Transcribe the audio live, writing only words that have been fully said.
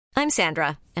I'm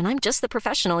Sandra, and I'm just the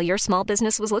professional your small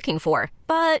business was looking for.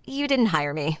 But you didn't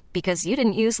hire me because you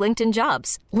didn't use LinkedIn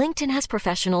Jobs. LinkedIn has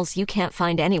professionals you can't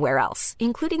find anywhere else,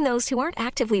 including those who aren't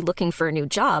actively looking for a new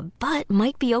job, but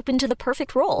might be open to the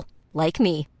perfect role, like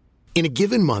me. In a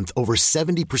given month, over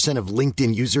 70% of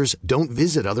LinkedIn users don't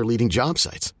visit other leading job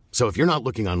sites. So if you're not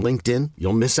looking on LinkedIn,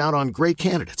 you'll miss out on great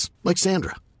candidates like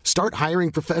Sandra. Start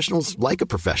hiring professionals like a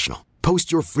professional.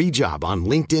 Post your free job on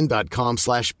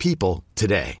linkedin.com/people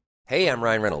today. Hey, I'm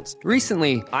Ryan Reynolds.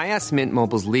 Recently, I asked Mint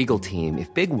Mobile's legal team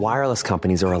if big wireless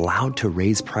companies are allowed to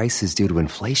raise prices due to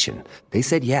inflation. They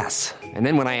said yes. And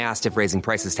then when I asked if raising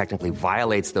prices technically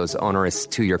violates those onerous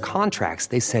two-year contracts,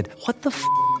 they said, what the f***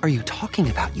 are you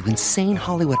talking about, you insane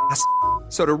Hollywood ass f-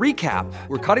 So to recap,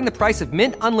 we're cutting the price of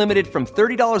Mint Unlimited from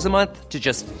 $30 a month to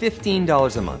just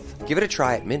 $15 a month. Give it a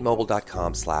try at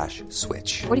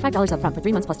mintmobile.com/switch. $45 up front for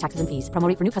 3 months plus taxes and fees. Promo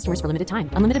rate for new customers for limited time.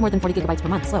 Unlimited more than 40 gigabytes per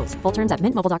month. Slows full terms at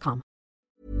mintmobile.com.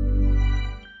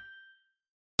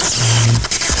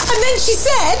 And then she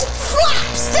said,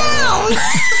 flaps down!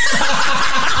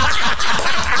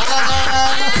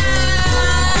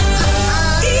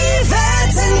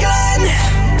 Yvette and Glenn.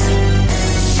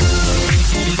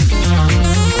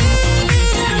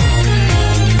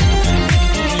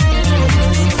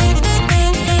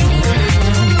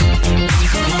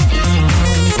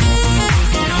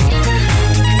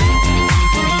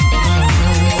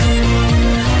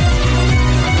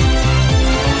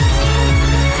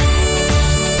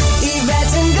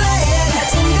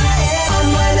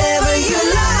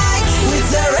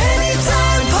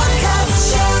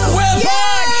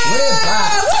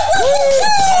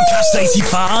 Podcast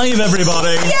 85,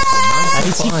 everybody. Yeah!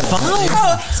 85.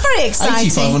 Oh, it's very exciting.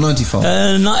 85 or 95?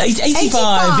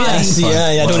 85, yes. Yeah,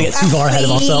 I don't want to get too far ahead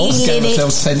of ourselves. Getting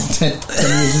ourselves 10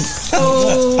 years.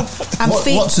 Oh,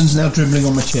 Watson's now dribbling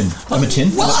on my chin. On my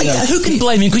chin? Well, who can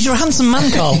blame you? Because you're a handsome man,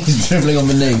 Carl. He's dribbling on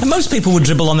my knee. And most people would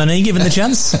dribble on their knee, given the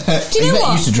chance. Do you know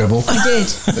what? used to dribble. I did.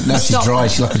 But now she's dry.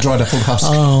 She's like a dried apple husk.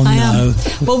 Oh, I no.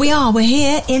 am. Well, we are. We're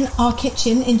here in our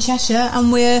kitchen in Cheshire,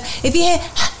 and if you hear...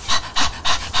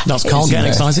 That's Carl getting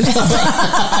excited.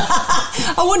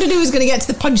 I wondered who was going to get to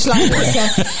the punchline quicker.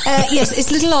 Yes, it's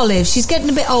little Olive. She's getting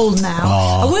a bit old now.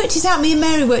 Aww. I worked it out. Me and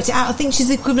Mary worked it out. I think she's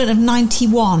the equivalent of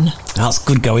 91. That's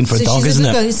good going for a dog, she's isn't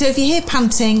it? Going. So if you hear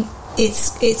panting,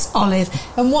 it's Olive.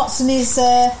 And Watson is...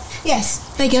 yes,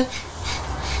 there you go.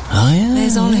 Oh, yeah.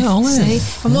 There's Olive, yeah, Olive. see?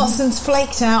 And Watson's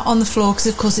flaked out on the floor because,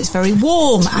 of course, it's very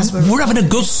warm. We're having a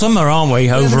good summer, aren't we,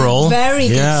 overall? We're having a very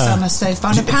good summer so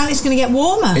far. And apparently it's going to get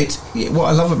warmer. What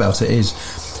I love about it is...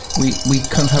 We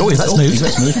kind of have...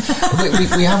 let's move.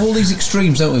 we have all these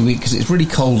extremes, don't we? Because it's really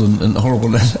cold and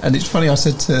horrible. And it's funny, I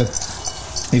said to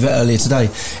Yvette earlier today,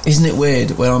 isn't it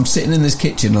weird when I'm sitting in this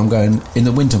kitchen, I'm going, in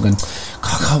the winter, I'm going,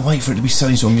 God, I can't wait for it to be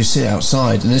sunny so I can just sit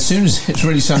outside. And as soon as it's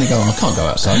really sunny, I go, I can't go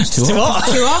outside, it's too hot.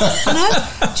 Too hot. I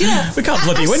know. Do you know? We can't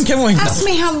bloody win, can we? Ask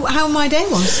me how my day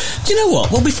was. Do you know what?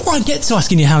 Well, before I get to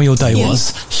asking you how your day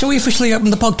was, shall we officially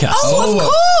open the podcast? Oh, of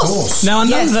course. Now, I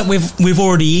know that we've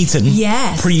already eaten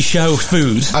pre-show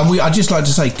food. And I'd just like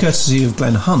to say, courtesy of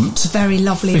Glenn Hunt, very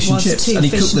lovely fish it was and chips, too. and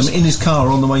he cooked them in his car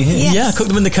on the way here. Yes. Yeah, I cooked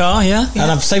them in the car, yeah.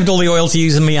 And I've saved all the oil to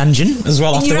use in my engine as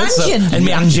well afterwards. In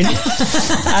my engine. And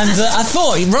I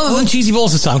thought, rather than cheesy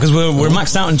balls this time, because we're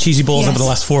maxed out on cheesy balls over the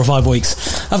last 4 or 5 weeks,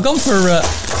 I've gone for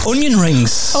onion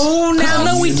rings. Oh, now I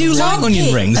know we do like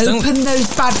onion rings. Open those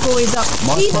bad boys up.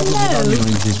 My problem with onion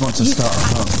rings is once I start,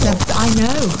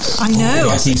 I know.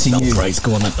 Yes, eating you. Praise,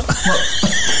 go on then.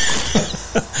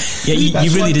 Yeah,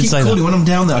 you really did say that. When I'm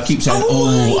down there, I keep saying,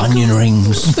 onion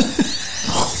rings.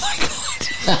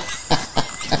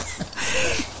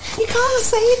 You can't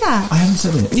say that. I haven't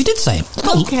said it. You did say it.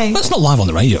 Okay. That's not live on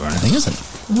the radio or anything, is it?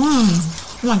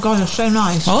 Oh my God, they're so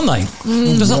nice. Aren't they?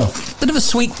 There's a bit of a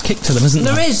sweet kick to them, isn't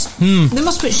there? There is. They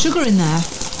must put sugar in there.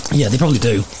 Yeah, they probably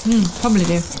do. Probably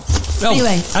do. Oh,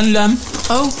 anyway. And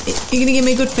you're going to give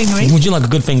me a good fingering? would you like a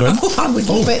good fingering? I would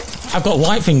love it. I've got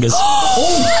white fingers.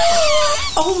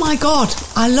 Oh my God,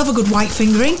 I love a good white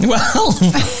fingering. Well,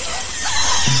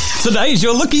 today's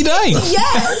your lucky day.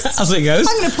 Yes. As it goes.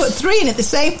 I'm going to put 3 in at the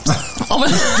same time.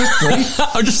 Just 3?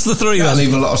 Oh, just the 3 then.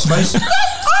 Leave a lot of space.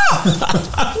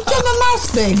 Get my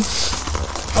mouth big.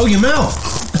 Oh, your mouth.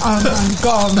 Oh my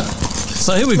God.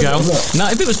 So here we go. Now,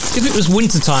 if it was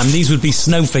winter time, these would be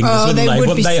snow fingers, wouldn't they?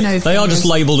 Would be snow they are just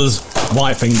labelled as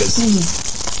white fingers.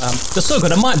 They're so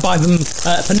good. I might buy them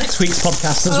for next week's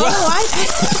podcast as well.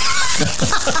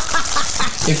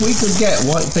 If we could get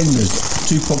white fingers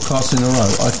 2 podcasts in a row,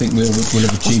 I think we'll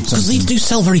have achieved something. Because these do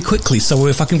sell very quickly, so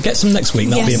if I can get some next week,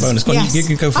 that'll be a bonus. Go on, you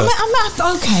can go first.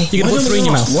 Okay. You're going to put 3 in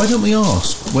your mouth. Why don't we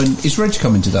ask, is Reg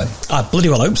coming today? I bloody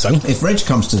well hope so. If Reg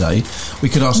comes today, we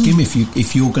could ask him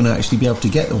if you're going to actually be able to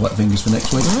get the white fingers for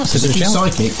next week. Because if he's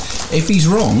psychic, if he's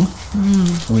wrong,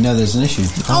 we know there's an issue.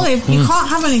 Olive, you can't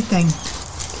have anything.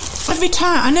 Every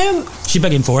time, I know... She's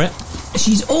begging for it.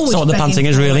 She's always That's what the panting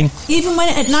is, really. Even when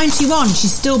at 91,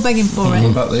 she's still begging for it.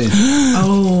 What about these?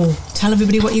 Oh, tell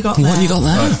everybody what you got there. What have you got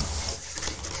there? Right.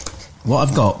 What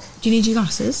I've got... Do you need your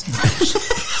glasses?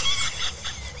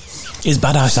 Is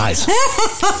bad eyesight.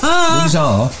 These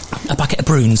are... a packet of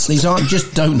prunes. These aren't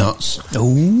just donuts.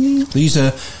 Ooh. These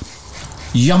are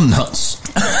yum nuts.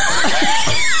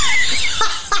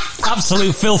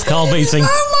 Absolute filth, Carl Beating.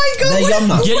 Oh my God. They're yum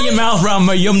nuts. Get your mouth round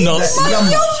my yum nuts. Yum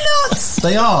nuts.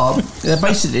 They're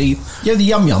basically, the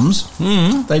yum yums.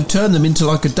 They've turned them into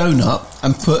like a donut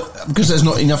and because there's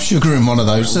not enough sugar in one of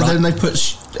those, so then they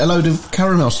put a load of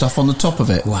caramel stuff on the top of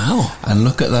it. Wow. And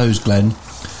look at those, Glenn.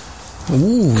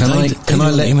 Ooh,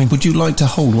 would you like to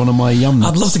hold one of my yum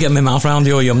nuts? I'd love to get my mouth round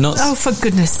your yum nuts. Oh, for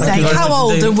goodness sake. How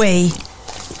old are we?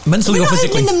 Mentally We're or not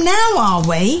physically? opening them now, are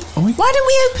we? Why don't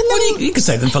we open them? Well, you can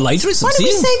save them for later. It's Why up to don't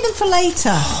we you. save them for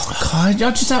later?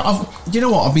 You know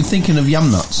what? I've been thinking of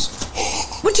yum nuts.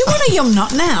 Would you want a yum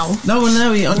nut now? No, I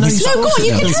know. No, go on,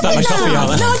 you can have it now.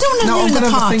 No, I don't want to ruin the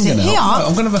party. Here,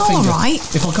 I'm going to have a finger. All right.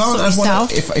 If I can't have one,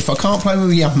 if I can't play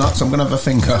with yum nuts, I'm going to have a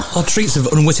finger. Our treats have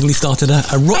unwittingly started a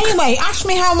rock. Anyway, ask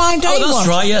me how my day was. Oh, that's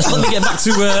right. Yes. Let me get back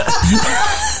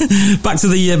to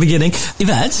the beginning.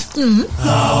 Yvette.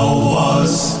 How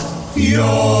was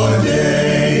your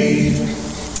day?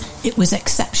 It was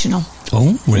exceptional.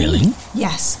 Oh, really?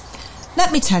 Yes.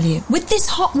 Let me tell you, with this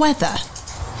hot weather,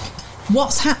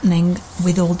 what's happening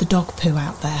with all the dog poo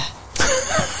out there?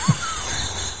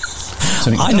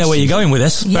 I know where you're going with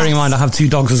this. Yes. Bearing in mind I have 2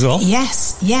 dogs as well.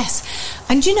 Yes.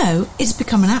 And it's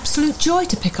become an absolute joy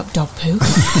to pick up dog poo.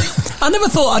 I never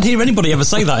thought I'd hear anybody ever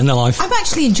say that in their life. I'm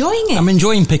actually enjoying it. I'm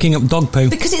enjoying picking up dog poo.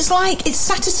 Because it's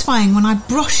satisfying when I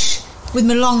brush with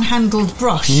my long-handled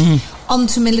brush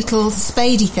onto my little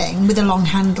spadey thing with a long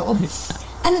handle.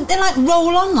 And they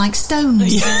roll on like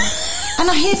stones. Yeah. And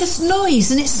I hear this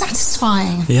noise and it's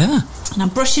satisfying. Yeah. And I'm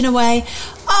brushing away.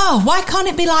 Oh, why can't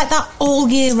it be like that all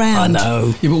year round? I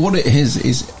know. Yeah, but what it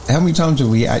is how many times have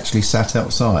we actually sat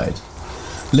outside,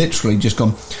 literally just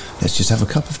gone, let's just have a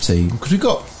cup of tea? Because we've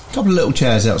got a couple of little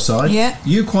chairs outside. Yeah.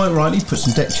 You quite rightly put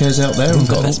some deck chairs out there. And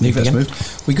let's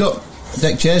move. We got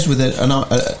deck chairs with an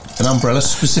umbrella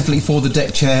specifically for the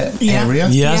deck chair area.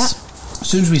 Yes. Yeah. As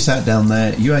soon as we sat down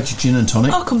there, you had your gin and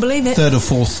tonic. Oh, I can believe it. 3rd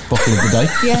or 4th bottle of the day.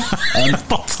 Yeah.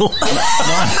 Bottle.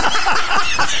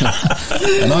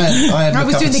 And I had I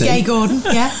was doing the gay Gordon.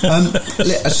 Yeah.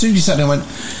 As soon as you sat down, I went,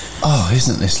 oh,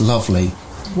 isn't this lovely?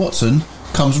 Watson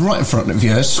comes right in front of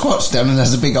you, squats down and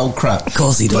has a big old crap. Of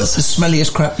course he does. But the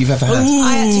smelliest crap you've ever had.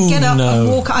 I had to get up and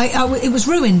walk. It was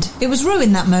ruined. It was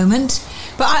ruined that moment.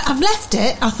 But I've left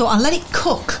it. I thought I'll let it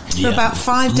cook for about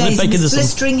 5 days in this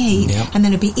blistering heat, and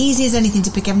then it'll be easy as anything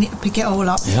to pick it all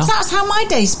up. Yeah. So that's how my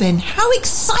day's been. How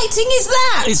exciting is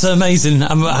that? It's amazing.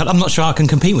 I'm not sure I can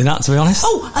compete with that, to be honest.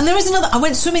 Oh, and there is another. I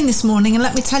went swimming this morning, and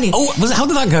let me tell you. Oh, how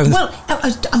did that go? Well,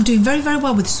 I'm doing very, very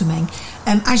well with swimming.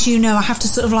 As you know, I have to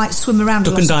sort of swim around.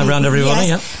 Up and dive around everybody. Yes.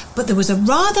 Yeah. But there was a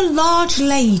rather large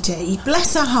lady,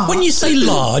 bless her heart. When you say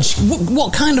large,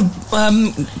 what kind of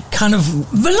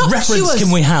reference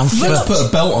can we have? Let's put a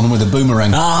belt on with a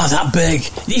boomerang. Ah, that big.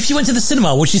 If she went to the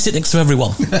cinema, would she sit next to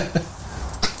everyone?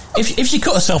 If she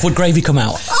cut herself, would gravy come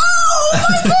out? Oh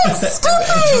my God! Stop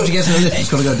it! She gets in the lift, it's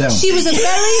got to go down. She was a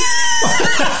very.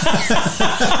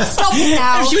 Stop it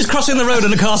now! If she was crossing the road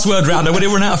and a car swerved round her, would it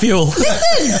run out of fuel?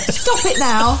 Listen! Stop it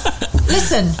now!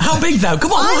 Listen. How big though?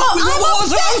 Come on! I'm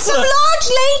obsessed with large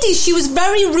ladies. She was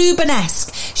very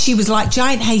Rubenesque. She was like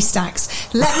giant haystacks.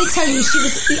 Let me tell you, she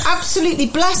was absolutely,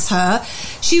 bless her.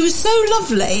 She was so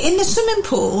lovely in the swimming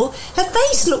pool. Her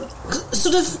face looked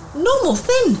sort of normal,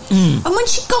 thin. And when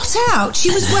she got out, she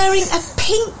was wearing a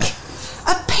pink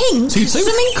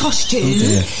swimming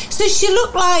costume. So she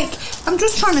looked like, I'm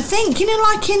just trying to think,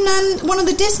 like in one of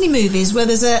the Disney movies where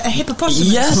there's a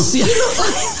hippopotamus. Yes. She looked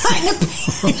like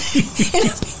in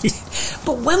a pink.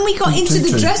 But when we got into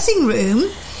the dressing room,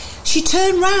 she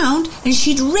turned round and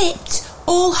she'd ripped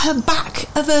all her back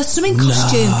of her swimming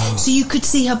costume, so you could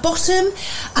see her bottom.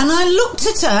 And I looked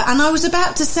at her and I was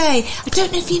about to say, I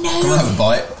don't know if you know. I'll have a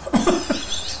bite.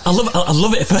 I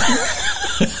love it if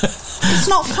it's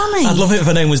not funny. I'd love it if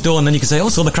her name was Dawn, then you could say,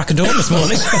 saw the crack of dawn this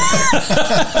morning.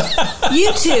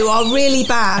 You two are really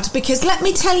bad, because let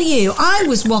me tell you, I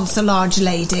was once a large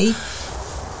lady.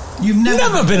 You've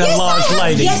never been a large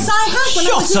lady. Yes, I have. When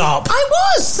Shut up. I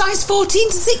was size 14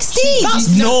 to 16.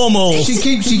 That's normal. She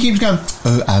keeps going,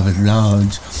 oh, I was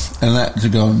large, and I had to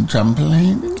go on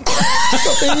trampoline.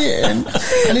 Stop eating.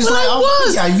 And it's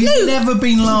you've never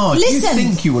been large. Listen, you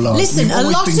think you were large. Listen, You've a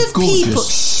lot been of people,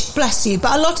 bless you,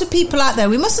 but a lot of people out there,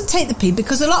 we mustn't take the pee,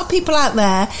 because a lot of people out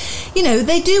there, you know,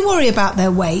 they do worry about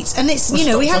their weight, and it's, you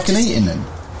know, we have to... eating then.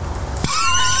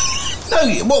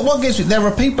 No, what gives me? There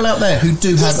are people out there who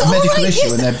do have a medical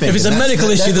issue and they're big. If it's a medical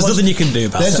issue, there's nothing you can do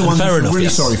about it. There's the ones you're really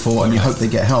sorry for, and you hope they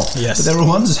get help. Yes. But there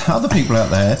are other people out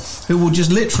there who will just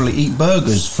literally eat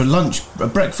burgers for lunch,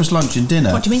 breakfast, lunch, and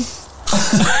dinner. What do you mean?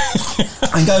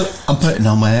 And go, I'm putting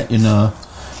on weight, you know.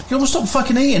 You know, stop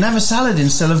fucking eating. Have a salad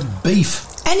instead of beef.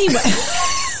 Anyway.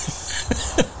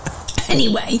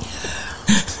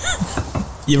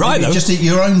 You're right, though. Just eat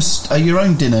your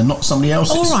own dinner, not somebody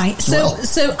else's. All right.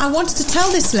 So I wanted to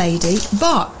tell this lady,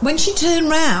 but when she turned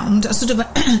round,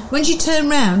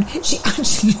 she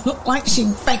actually looked like she'd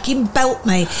fucking belt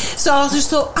me. So I just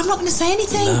thought, I'm not going to say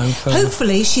anything. No,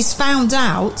 hopefully she's found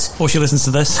out. Or she listens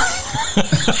to this.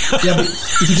 Yeah, but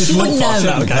if you just walk past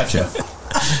her, catch her.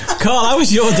 Carl, how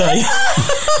was your day?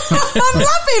 I'm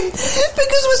laughing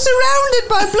because we're surrounded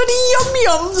by bloody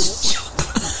yum-yums.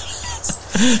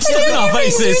 Our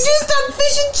faces. We just had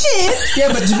fish and chips. Yeah,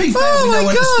 but to be fair, we know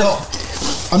when to stop.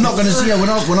 I'm not going to see. When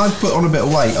I put on a bit of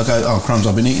weight, I go, oh crumbs,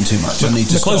 I've been eating too much. I need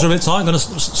to. The clothes are a bit tight. I'm going to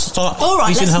start. All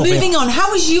right, moving on.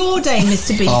 How was your day,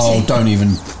 Mr. Beattie? Oh, don't even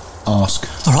ask.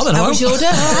 All right, then. How was your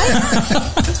day? All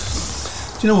right.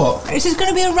 Do you know what? This is going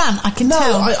to be a rant. I can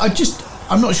tell.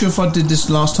 I'm not sure if I did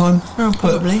this last time. Oh,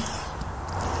 probably.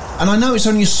 And I know it's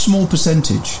only a small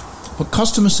percentage, but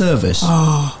customer service.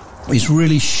 It's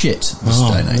really shit this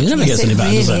day and age. It never gets any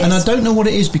better, does it? And I don't know what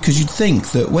it is, because you'd think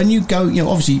that when you go, you know,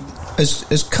 obviously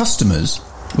as customers,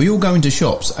 we all go into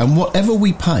shops, and whatever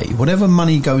we pay, whatever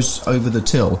money goes over the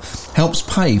till, helps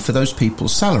pay for those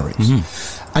people's salaries.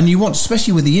 Mm-hmm. And you want,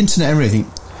 especially with the internet and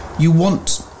everything, you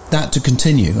want that to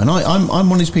continue. And I'm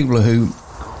one of these people who,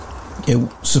 you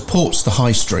know, supports the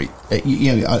high street.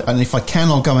 You know, and if I can,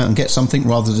 I'll go out and get something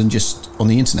rather than just on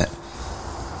the internet.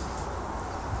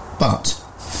 But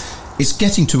it's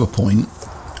getting to a point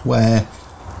where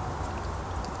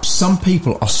some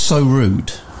people are so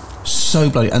rude, so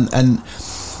bloody, and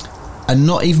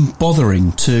not even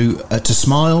bothering to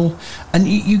smile. And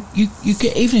you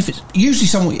get, even if it's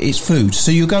usually it's food,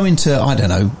 so you go into, I don't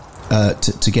know,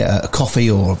 to get a coffee,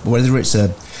 or whether it's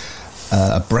a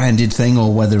branded thing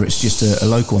or whether it's just a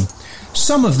local one.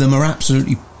 Some of them are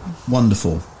absolutely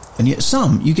wonderful, and yet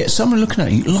you get someone looking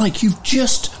at you like you've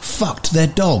just fucked their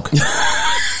dog.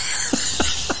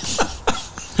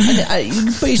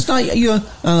 But it's like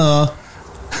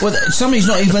well, somebody's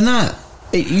not even that.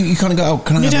 You kind of go, oh,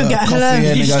 can I have a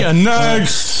coffee? You just go,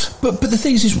 next. But the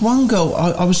thing is, this one girl,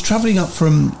 I was travelling up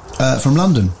from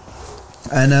London,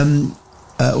 and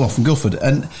from Guildford,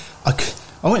 and I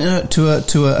went to a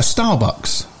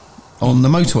Starbucks on the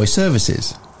motorway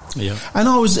services. Yeah. And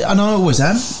I always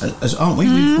am, aren't we?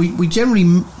 Mm-hmm. We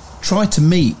generally try to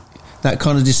meet that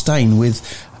kind of disdain with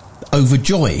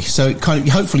overjoy. So it kind of,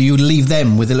 hopefully you would leave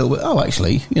them with a little bit, oh,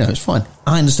 actually, you know, it's fine.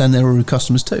 I understand there are rude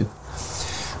customers too.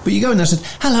 But you go in there and said,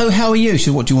 hello, how are you? She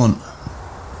said, what do you want?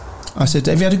 I said,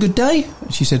 have you had a good day?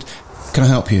 She said, can I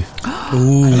help you?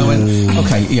 Ooh. And I went,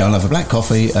 okay, yeah, I'll have a black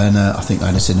coffee, and I think I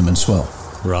had a cinnamon swirl.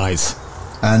 Right.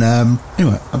 And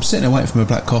anyway, I'm sitting there waiting for my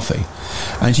black coffee,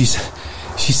 and she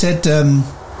said,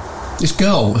 this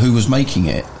girl who was making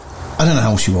it, I don't know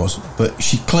how old she was, but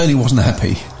she clearly wasn't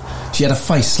happy. She had a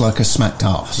face like a smacked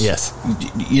arse. Yes.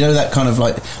 You know, that kind of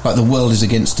like the world is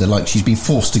against her, like she's been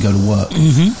forced to go to work.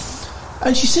 Mm-hmm.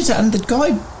 And she sits there, and the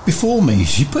guy before me,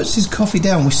 she puts his coffee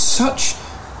down with such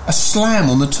a slam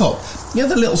on the top. You know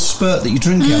the little spurt that you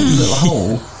drink out of the little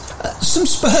hole? Some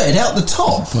spurted out the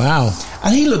top. Wow.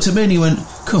 And he looked at me and he went,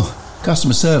 cool,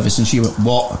 customer service. And she went,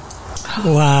 what?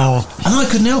 Wow. And I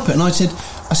couldn't help it. And I said,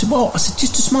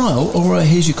 just a smile, or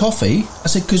here's your coffee. I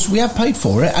said, because we have paid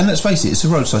for it, and let's face it, it's a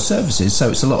roadside services,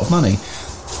 so it's a lot of money.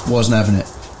 Wasn't having it.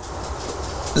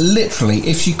 Literally,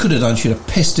 if she could have done, she'd have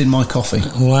pissed in my coffee.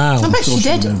 Wow. I bet she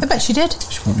did.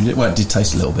 Well, it did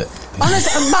taste a little bit.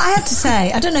 Honestly, but I have to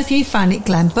say, I don't know if you found it,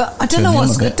 Glenn, but I don't know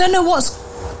what's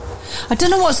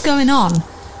going on,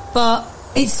 but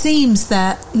it seems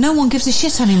that no one gives a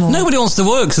shit anymore. Nobody wants to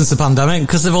work since the pandemic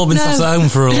because they've all been sat at home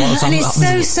for a lot of time. And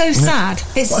it's so sad.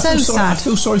 It's so sad. I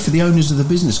feel sorry for the owners of the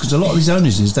business, because a lot of these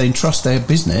owners they entrust their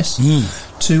business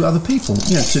to other people,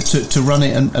 you know, to run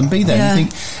it and be there. Yeah. And you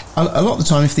think a lot of the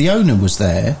time, if the owner was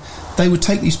there, they would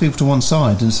take these people to one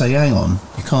side and say, "Hang on,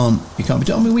 you can't be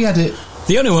doing." I mean, we had it.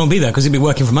 The owner won't be there because he'll be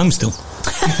working from home still.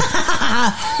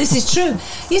 This is true.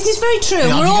 Yes, it's very true.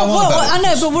 Yeah, We're all. I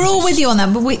know, but we're all with you on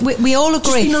that. But we all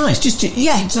agree. Just be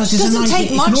nice. It doesn't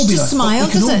take much to smile,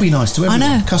 does it? We can all be nice to everyone.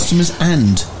 I know. Customers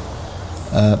and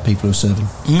people who are serving.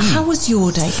 How was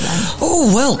your day, Glenn?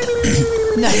 Oh, well.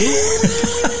 No.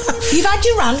 You've had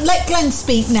your rant. Let Glenn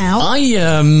speak now. I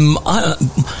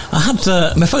had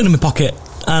my phone in my pocket.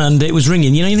 And it was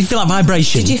ringing. You know, you feel that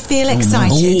vibration. Did you feel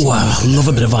excited? Oh, wow. I love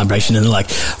a bit of vibration in the leg.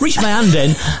 Reached my hand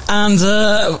in, and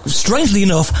strangely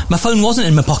enough, my phone wasn't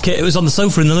in my pocket. It was on the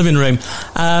sofa in the living room.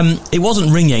 It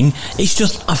wasn't ringing. It's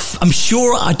just, I'm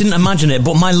sure I didn't imagine it,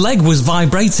 but my leg was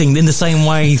vibrating in the same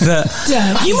way that...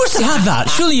 You must have had that.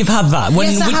 Surely you've had that.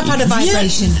 Yes, I have had a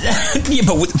vibration. Yeah,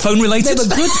 but phone related.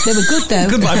 They were good though.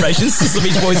 Good vibrations, as the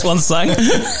Beach Boys once sang. Yeah,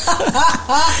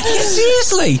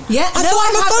 seriously. Yeah, I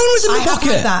thought my phone was in my pocket.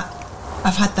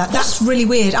 I've had that. That's really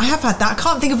weird. I have had that. I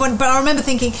can't think of one, but I remember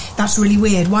thinking, that's really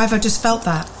weird. Why have I just felt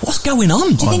that? What's going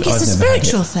on? Do you think it's a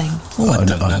spiritual thing? I've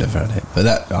never had it.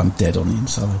 But I'm dead on the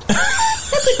inside.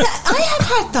 I have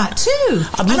had that too.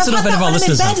 I'd love to know if any of our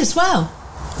listeners have. I'm in bed as well.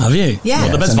 Have you? Yeah.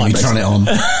 The best you turn it on.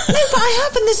 No, but I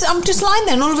have, and I'm just lying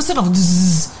there, and all of a sudden,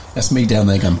 that's me down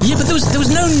there going... Yeah, but there was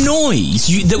no noise.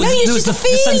 There was the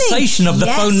sensation of the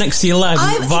phone next to your leg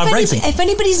vibrating. If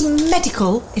anybody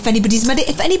medical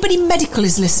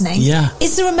is listening,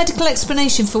 is there a medical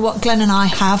explanation for what Glenn and I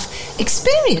have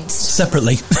experienced?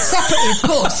 Separately, of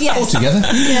course, yes. All together.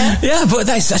 Yeah, but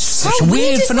that's such a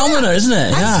weird phenomenon, isn't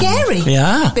it? That's scary.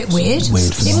 Yeah. A bit weird.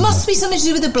 It must be something to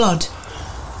do with the blood.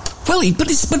 Well, but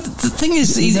the thing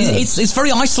is, it's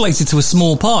very isolated to a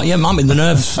small part. Yeah, I'm in the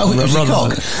nerves. Oh,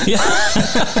 rather. Yeah,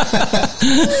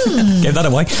 gave that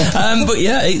away. But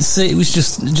yeah, it was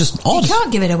just odd. You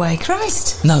can't give it away,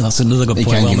 Christ. No, that's another good point.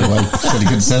 You can't give it away. So you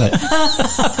couldn't sell it.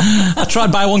 I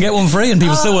tried buy one get one free, and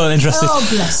people still weren't interested. Oh,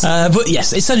 bless. But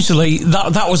yes, essentially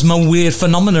that was my weird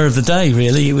phenomena of the day.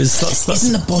 Really, it was.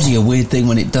 Isn't the body a weird thing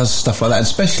when it does stuff like that,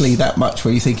 especially that much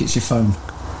where you think it's your phone?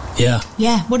 Yeah.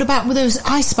 Yeah. What about with those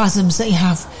eye spasms that you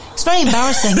have? It's very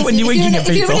embarrassing. When you're winking at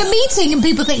people. If you're in a meeting and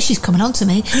people think she's coming on to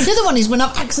me. The other one is when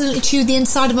I've accidentally chewed the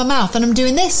inside of my mouth and I'm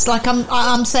doing this, like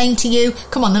I'm saying to you,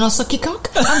 come on, then I'll suck your cock.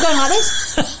 I'm going like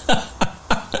this.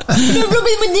 You're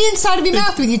rubbing with the inside of your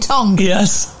mouth with your tongue.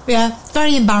 Yes. Yeah,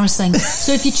 very embarrassing.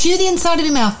 So if you chew the inside of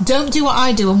your mouth, don't do what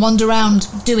I do and wander around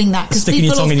doing that because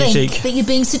people will think that you're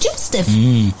being suggestive.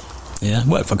 Yeah,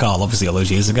 worked for Carl obviously all those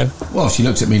years ago. Well, she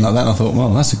looked at me like that and I thought, well,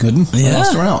 that's a good one. Yeah. I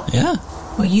asked her out. Yeah.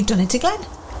 Well, you've done it to Glenn.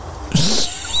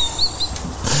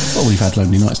 Well, we've had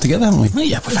lonely nights together, haven't we? Well,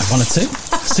 yeah, we've had one or two.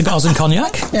 Cigars and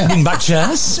cognac. Yeah. Bring back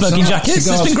chairs, smoking jackets.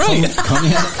 It's been great.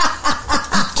 Cognac.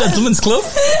 Gentlemen's club.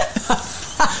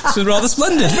 It's been rather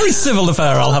splendid. Very civil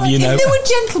affair, I'll have you know. If there were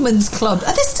gentlemen's clubs,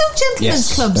 are there still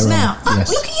gentlemen's clubs now?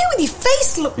 Yes. Look at you with your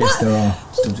face. Look, yes, there are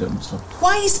still gentlemen's clubs.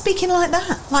 Why are you speaking like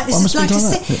that? Like this is like a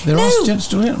there are still gentlemen's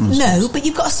clubs. No, but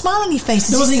you've got a smile on your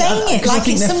face as you're saying it. Like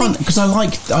it's something. Because I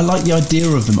like the idea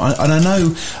of them, and I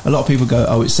know a lot of people go,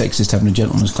 "Oh, it's sexist having a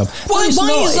gentlemen's club." Why is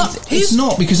that? It's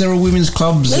not because there are women's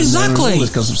clubs. Exactly. And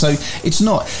so it's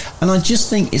not. And I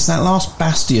just think it's that last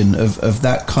bastion of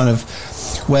that kind of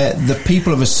where the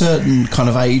people of a certain kind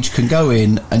of age can go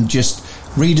in and just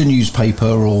read a newspaper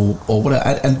or whatever,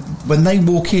 and when they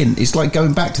walk in, it's like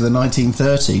going back to the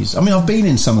 1930s. I mean, I've been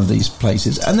in some of these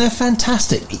places, and they're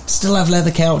fantastic. Still have leather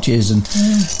couches, and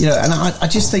you know, and I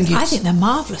just think I think they're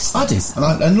marvellous. I do,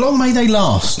 and long may they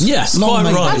last. Yes, long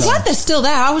quite right. I'm glad they're still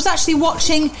there. I was actually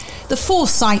watching the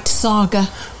Forsyte saga.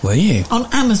 Were you? On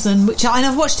Amazon, and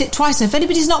I've watched it twice. And if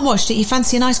anybody's not watched it, you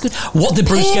fancy a nice good... What did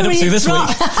Bruce get up to this week?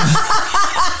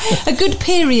 A good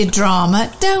period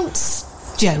drama. Don't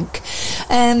joke.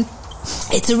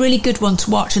 It's a really good one to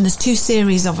watch, and there's 2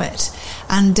 series of it.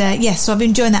 And yes, so I've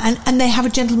been enjoying that. And they have a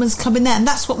gentleman's club in there, and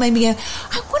that's what made me go,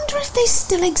 I wonder if they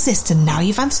still exist. And now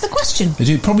you've answered the question. They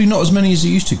do. Probably not as many as they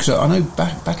used to, because I know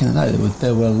back in the day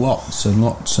there were lots and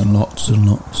lots and lots and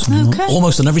lots and lots.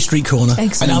 Almost on every street corner.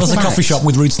 Exactly. And now there's a coffee shop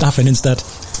with rude staffing instead.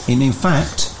 In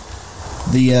fact,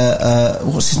 the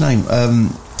what's his name?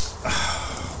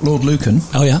 Lord Lucan.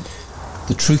 Oh yeah.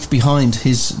 The truth behind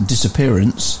his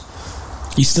disappearance.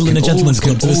 He's still in a gentleman's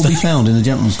club to this day. All be found in a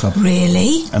gentleman's club.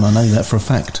 Really? And I know that for a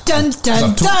fact. Dun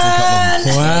dun dun!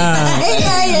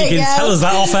 Wow. You can tell us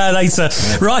that off air later.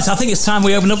 Right, I think it's time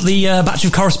we open up the batch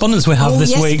of correspondence we have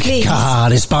this week. Please.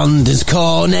 Correspondence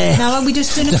corner. Now are we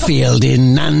just doing the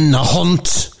fielding and the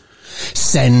hunt.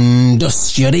 Send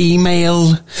us your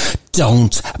email.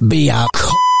 Don't be a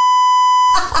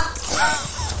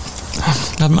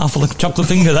Had a mouthful of chocolate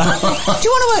finger there. Do you want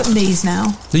to open these now?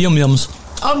 The Yum Yums.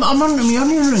 I'm on the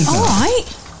onion. All right.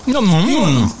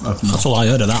 That's all I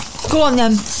heard of that. Go on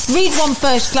then. Read one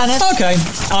first, Glenn. Okay,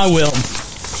 I will.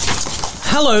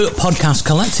 Hello, Podcast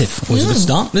Collective. Always a good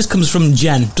start. This comes from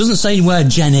Jen. Doesn't say where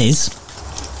Jen is.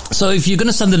 So if you're going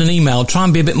to send in an email, try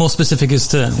and be a bit more specific as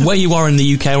to where you are in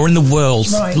the UK or in the world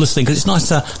listening, because it's nice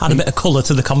to add a bit of colour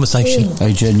to the conversation.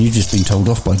 Hey, Jen, you've just been told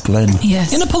off by Glenn.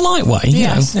 Yes. In a polite way, you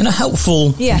know, in a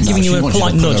helpful, giving you a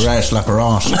polite nudge. Slap her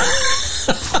arse. You're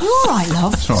all right,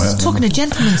 love. That's right, Talking to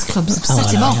gentlemen's clubs have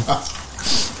set him off.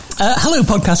 Hello,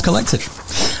 Podcast Collective.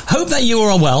 Hope that you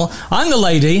are all well. I'm the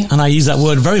lady, and I use that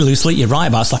word very loosely. You're right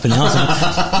about slapping the arse.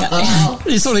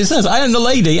 It's what it says. I am the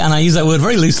lady, and I use that word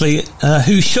very loosely,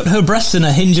 who shut her breasts in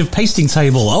a hinge of pasting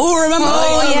table. Oh, remember?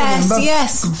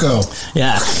 Yes. Good girl.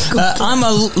 Yeah. I'm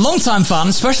a long-time fan,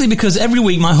 especially because every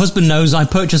week my husband knows I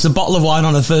purchase a bottle of wine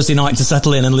on a Thursday night to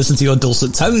settle in and listen to your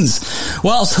dulcet tones.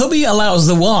 Whilst hubby allows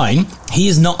the wine, he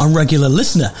is not a regular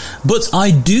listener. But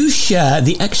I do share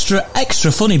the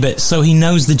extra funny bits, so he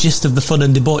knows the gist of the fun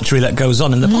and debauchery that goes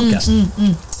on in the podcast.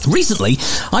 Recently,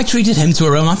 I treated him to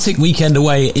a romantic weekend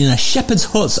away in a shepherd's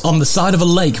hut on the side of a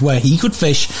lake where he could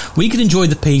fish, we could enjoy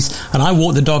the peace, and I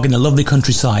walked the dog in the lovely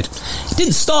countryside. It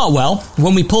didn't start well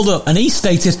when we pulled up and he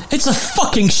stated, "It's a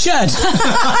fucking shed." That's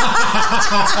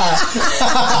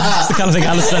the kind of thing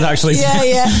Alice said, actually.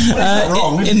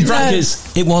 In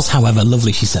brackets, it was, however,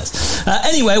 lovely, she says.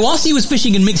 Anyway, whilst he was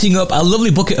fishing and mixing up a lovely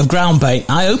bucket of ground bait,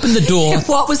 I opened the door.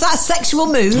 What was that, sexual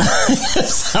move?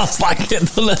 Sounds like it,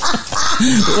 doesn't it?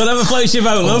 Whatever floats your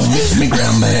boat, love. Mix me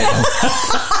ground bait.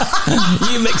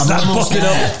 You mix that bucket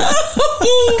up.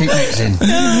 Keep mixing.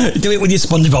 Do it with your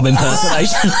SpongeBob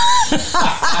impersonation.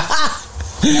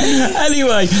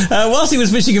 Anyway, whilst he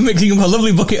was fishing and mixing up a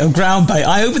lovely bucket of ground bait,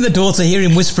 I opened the door to hear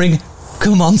him whispering,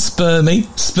 "Come on, Spermy,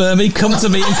 come to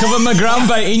me and cover my ground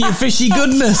bait in your fishy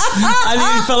goodness." And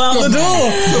he fell out the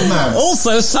door.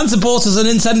 Also, Santa bought us a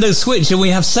Nintendo Switch and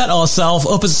we have set ourselves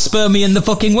up as Spermy and the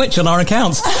fucking witch on our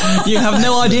accounts. You have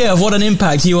no idea of what an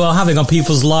impact you are having on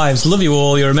people's lives. Love you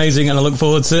all, you're amazing, and I look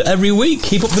forward to every week.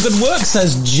 Keep up the good work,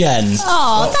 says Jen.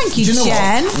 Oh, thank you,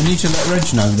 Jen. We need to let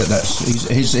Reg know that's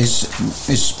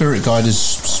his spirit guide is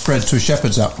spread to a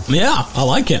shepherd's hut. Yeah, I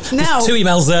like it. Now, there's 2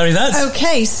 emails there, that's.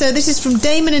 Okay, so this is from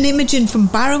Damon and Imogen from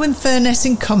Barrow in Furness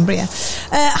in Cumbria.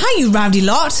 Hi, you rowdy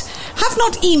lot. Have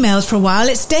not emailed for a while.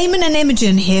 It's Damon and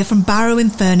Imogen here from Barrow in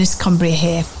Furness, Cumbria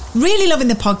here. Really loving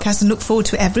the podcast and look forward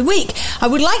to it every week. I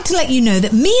would like to let you know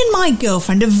that me and my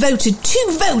girlfriend have voted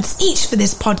 2 votes each for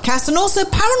this podcast and also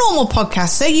Paranormal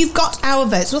Podcast. So you've got our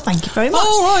votes. Well, thank you very much.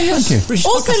 Oh, right, yes. Thank you.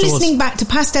 Also, listening back to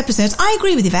past episodes, I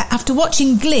agree with Yvette. After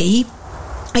watching Glee,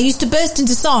 I used to burst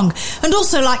into song, and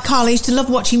also, like Carl, I used to love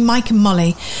watching Mike and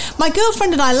Molly. My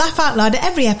girlfriend and I laugh out loud at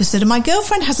every episode, and my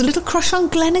girlfriend has a little crush on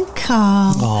Glenn and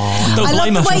Carl. Oh, don't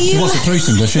blame her. She wants a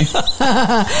threesome, does she?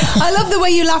 I love the way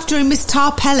you laughed during Miss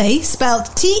Tarpelli, spelled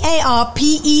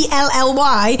Tarpelly,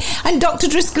 and Dr.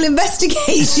 Driscoll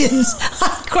Investigations.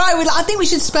 I think we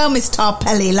should spell Miss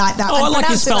Tarpelly like that. Oh, I like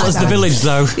it spelled as the village,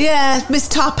 though. Yeah, Miss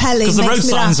Tarpelly. Because the road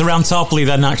signs around Tarpley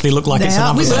then actually look like it's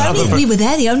an We were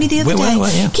there only the other day.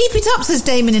 Yeah. Keep it up, says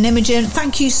Damon and Imogen.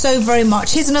 Thank you so very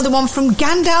much. Here's another one from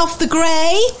Gandalf the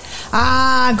Grey.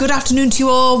 Good afternoon to you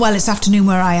all. Well, it's afternoon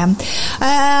where I am.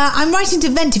 I'm writing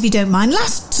to vent, if you don't mind.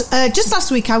 Just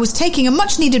last week I was taking a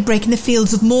much needed break in the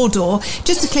fields of Mordor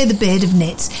just to clear the beard of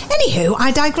nits. Anywho, I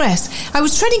digress. I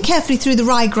was treading carefully through the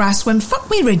ryegrass when, fuck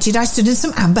me rigid, I stood in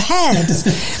some amber herbs.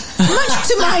 Much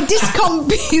to my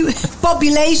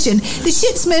discombobulation, the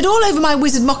shit smeared all over my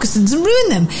wizard moccasins and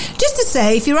ruined them. Just to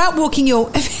say, if you're out walking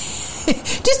your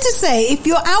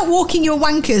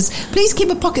wankers, please keep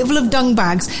a pocket full of dung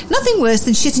bags. Nothing worse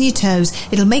than shitting your toes.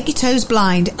 It'll make your toes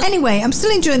blind. Anyway, I'm still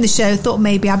enjoying the show. Thought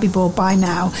maybe I'd be bored by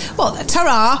now. Well,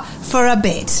 ta-ra for a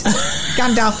bit.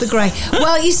 Gandalf the Grey.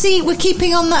 Well, you see, we're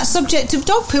keeping on that subject of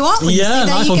dog poo, aren't we? Yeah,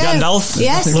 nice one, Gandalf.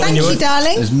 Yes, thank you,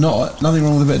 darling. There's nothing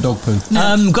wrong with a bit of dog poo.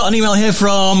 No. Got an email here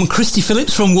from Christy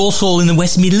Phillips from Walsall in the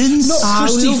West Midlands.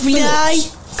 Christy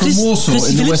Phillips. From Walsall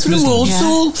in the West Midlands.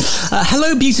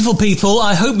 Hello, beautiful people.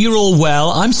 I hope you're all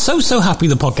well. I'm so happy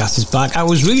the podcast is back. I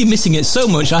was really missing it so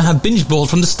much I have binge bored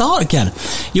from the start again.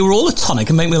 You were all a tonic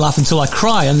and make me laugh until I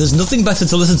cry, and there's nothing better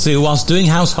to listen to whilst doing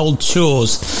household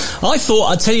chores. I thought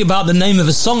I'd tell you about the name of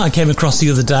a song I came across the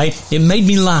other day. It made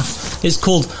me laugh. It's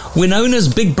called Winona's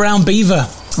Big Brown Beaver.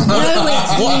 No,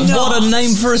 it's not. What a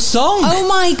name for a song. Oh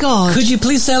my God.Uld you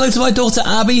please say hello to my daughter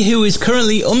Abby, who is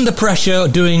currently under pressure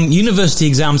doing university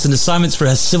exams and assignments for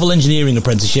her civil engineering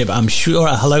apprenticeship. I'm sure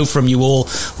a hello from you all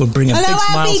will bring a big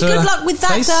smile Abby, to her good luck with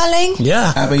that, face. darling.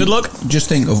 Yeah, Abby, good luck. Just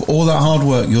think of all that hard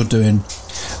work you're doing,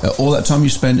 all that time you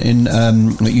spent in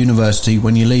at university.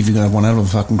 When you leave, you're going to have one hell of a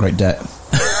fucking great debt.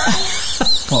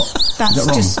 What? That's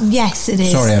is that wrong? Yes, it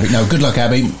is. Sorry, Abby. No, good luck,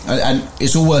 Abby. And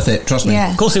it's all worth it, trust me.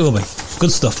 Yeah. Of course it will be.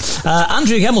 Good stuff.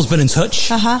 Andrea Gemmel's been in touch.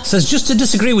 Says, just to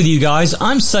disagree with you guys,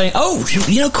 I'm saying,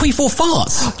 queef or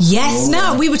farts. Yes.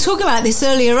 Now we were talking about this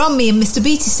earlier on. Me and Mr.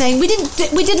 Beatty saying we didn't.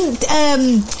 Didn't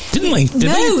we?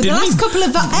 The last couple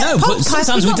of podcasts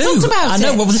sometimes we've not talked about it. I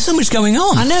know. Well, there's so much going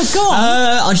on. I know. Go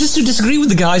on. Just to disagree with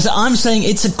the guys, I'm saying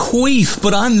it's a queef,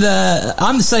 but I'm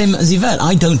the same as Yvette.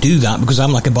 I don't do that because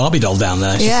I'm like a Barbie doll down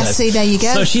there. She says. See, there you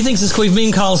go. So she thinks it's queef. Me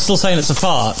and Carl's still saying it's a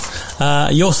fart.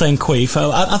 You're saying queef.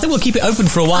 I think we'll keep it open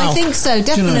for a while. I think so,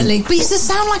 definitely. But it does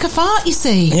sound like a fart, you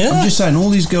see. Yeah. I'm just saying, all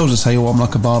these girls that say, I'm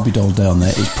like a Barbie doll down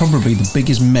there, it's probably the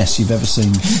biggest mess you've ever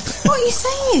seen. What are you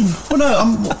saying? Well,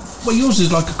 no, yours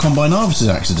is like a combine harvesters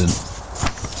accident.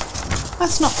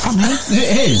 That's not funny.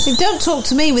 It is. Don't talk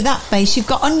to me with that face. You've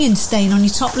got onion stain on your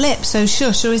top lip, so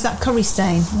shush. Or is that curry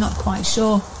stain? I'm not quite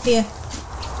sure. Here.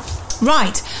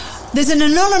 Right. There's an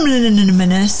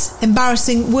anonymous,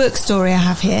 embarrassing work story I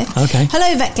have here. Okay. Hello,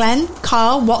 Yvette Glenn,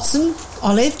 Carl, Watson,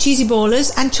 Olive, Cheesy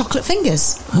Ballers and Chocolate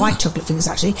Fingers. White chocolate fingers,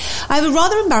 actually. I have a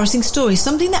rather embarrassing story,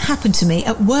 something that happened to me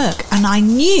at work, and I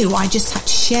knew I just had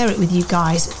to share it with you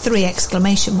guys, 3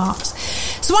 exclamation marks.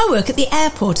 So I work at the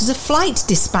airport as a flight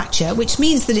dispatcher, which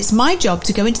means that it's my job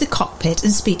to go into the cockpit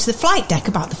and speak to the flight deck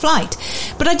about the flight.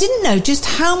 But I didn't know just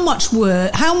how much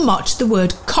the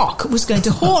word cock was going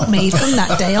to haunt me from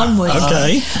that day onwards.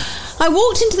 Okay. I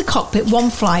walked into the cockpit one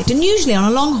flight, and usually on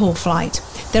a long-haul flight,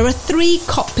 there are 3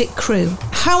 cockpit crew.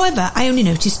 However, I only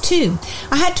noticed 2.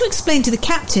 I had to explain to the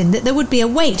captain that there would be a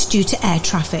wait due to air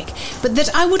traffic, but that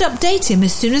I would update him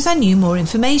as soon as I knew more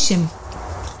information.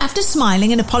 After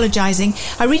smiling and apologising,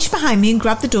 I reached behind me and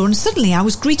grabbed the door, and suddenly I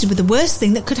was greeted with the worst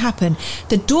thing that could happen.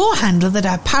 The door handle that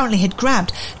I apparently had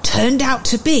grabbed turned out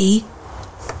to be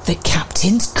the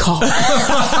captain's cock.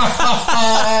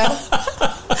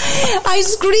 I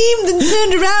screamed and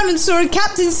turned around and saw a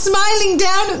captain smiling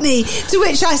down at me, to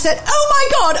which I said, oh my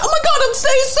God, I'm so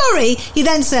sorry. He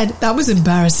then said, that was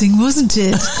embarrassing, wasn't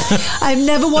it? I've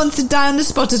never wanted to die on the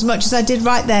spot as much as I did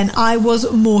right then. I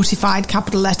was mortified,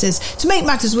 capital letters. To make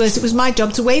matters worse, it was my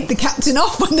job to wave the captain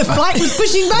off when the flight was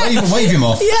pushing back. Wave him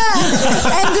off.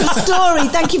 Yeah. End of story.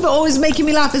 Thank you for always making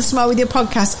me laugh and smile with your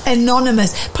podcast.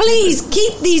 Anonymous. Please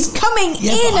keep these coming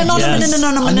in.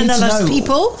 Anonymous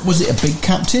people. Was it a big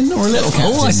captain or a little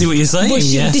captain? Oh, I see what you're saying.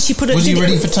 Was he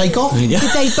ready for takeoff? Yeah.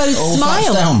 Did they both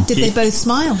smile? Did they both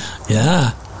smile?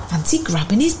 Yeah. Fancy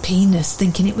grabbing his penis,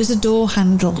 thinking it was a door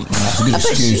handle. That's a good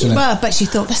excuse, isn't it? Well, I bet she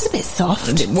thought, that's a bit soft.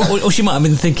 Or she might have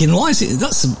been thinking, why is it?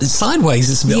 That's sideways.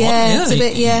 It's a bit odd. Yeah, it's a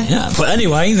bit, yeah. But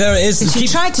anyway, there it is. And she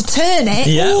tried to turn it.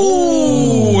 Yeah.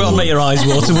 Ooh, that'll make your eyes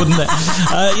water, wouldn't it?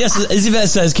 Yes, as Yvette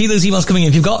says, keep those emails coming in.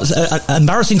 If you've got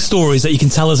embarrassing stories that you can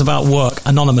tell us about work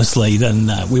anonymously,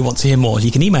 then we want to hear more. You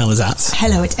can email us at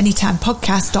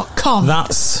hello@anytimepodcast.com.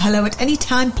 That's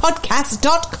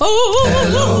hello@anytimepodcast.com.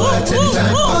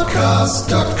 hello@anytimepodcast.com.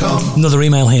 Another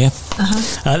email here.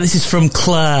 This is from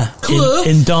Claire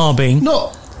in Derby.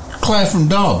 Not Claire from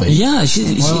Derby. Yeah.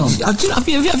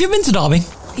 Have you been to Derby?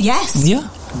 Yes. Yeah.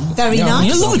 Very nice.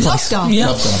 Yeah, lovely place. Derby.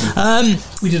 Yeah.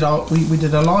 We did a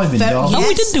live in Derby. Yes,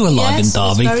 we did do a live in Derby. It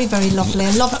was very, very lovely.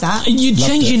 I love that. You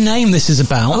changed your name. This is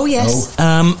about. Oh yes.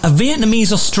 A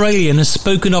Vietnamese Australian has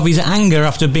spoken of his anger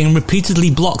after being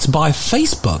repeatedly blocked by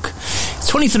Facebook. He's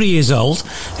 23 years old.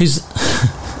 Who's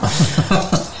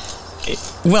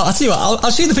well, I'll tell you what, I'll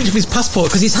show you the picture of his passport,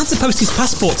 because he's had to post his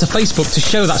passport to Facebook to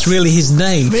show that's really his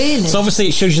name. Really? So obviously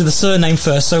it shows you the surname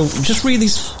first, so just read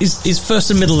his first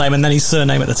and middle name and then his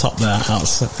surname at the top there.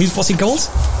 What's he called?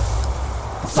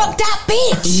 Fuck that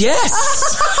bitch! Yes!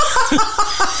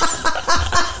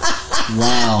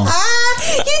 Wow.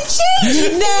 You changed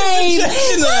your name!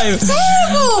 That's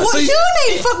terrible! What's your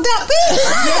name? Fuck that bitch!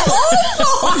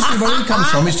 Obviously, where he comes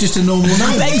from, it's just a normal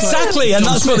name. Exactly, and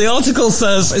that's what the article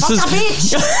says. It Fuck says, that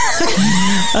bitch!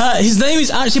 his name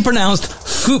is actually pronounced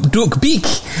Phuc Duc Beek.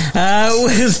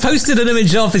 Has posted an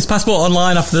image of his passport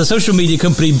online after the social media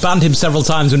company banned him several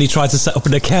times when he tried to set up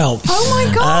an account. Oh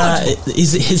my God!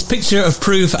 His picture of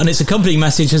proof and its accompanying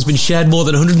message has been shared more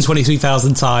than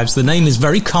 123,000 times. The name is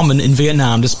very common in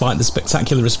Vietnam, despite the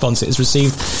spectacular response it has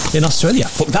received in Australia.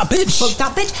 Fuck that bitch! Fuck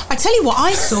that bitch! I tell you what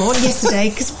I saw yesterday,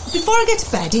 because before I go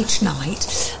to bed each night,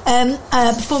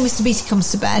 before Mr. Beatty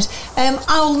comes to bed,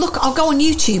 I'll go on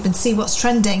YouTube and see what's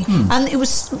trending, and it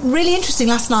was really interesting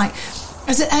last night.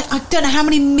 I don't know how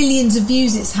many millions of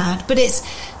views it's had, but it's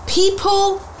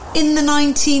people in the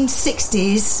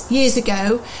 1960s, years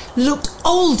ago, looked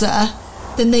older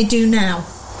than they do now.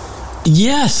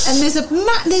 Yes. And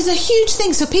there's a huge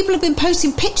thing. So people have been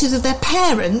posting pictures of their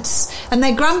parents and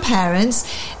their grandparents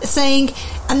saying,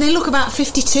 and they look about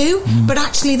 52, but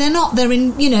actually they're not. They're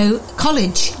in,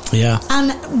 college.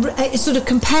 and sort of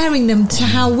comparing them to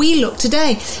how we look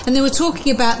today. And they were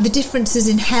talking about the differences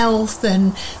in health,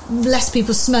 and less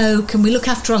people smoke, and we look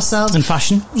after ourselves. And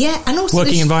fashion. Yeah, and also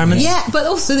working environments. Yeah, but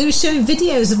also they were showing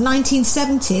videos of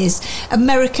 1970s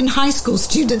American high school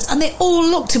students, and they all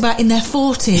looked about in their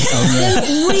 40s. They look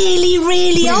really,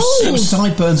 really old. It was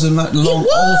sideburns and that long,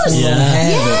 awful long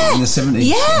hair that in the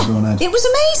 70s everyone had. It was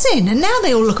amazing. And now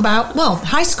they all look about, well,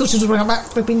 high school students look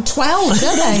about being 12,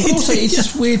 don't they? Also, it's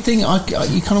this weird thing. You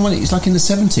kind of want it. It's like in the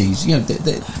 70s. You know,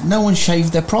 no one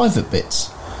shaved their private bits.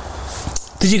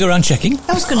 Did you go around checking?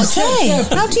 I was going to say,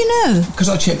 how do you know? Because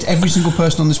I checked every single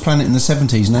person on this planet in the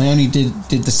 70s, and they only did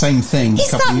the same thing. Is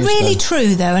that really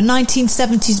true, though? A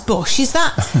 1970s bush? Is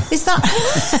that? Is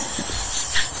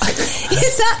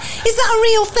that a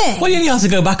real thing? Well, you only have to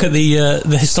go back at the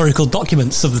historical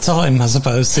documents of the time, as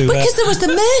opposed to... Because there was the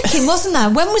merkin, wasn't there?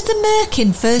 When was the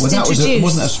merkin first introduced?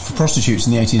 Wasn't that for prostitutes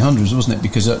in the 1800s, wasn't it?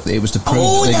 Because it was to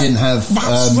prove they didn't have...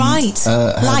 That's right.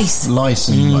 Lice. Lice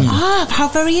and how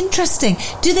very interesting.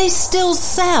 Do they still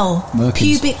sell merkins.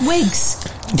 Pubic wigs?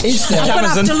 Is there? I'm going to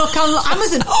have to look on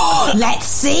Amazon. Oh, let's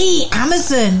see.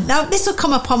 Amazon. Now, this will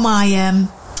come up on my...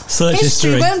 search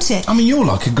history, won't it? I mean, you're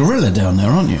like a gorilla down there,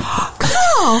 aren't you?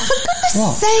 Oh, for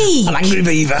goodness sake. An angry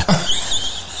beaver.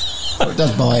 It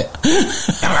does bite.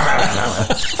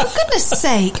 For goodness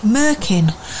sake,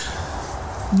 Merkin.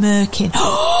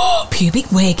 Oh,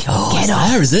 pubic wig. Get off.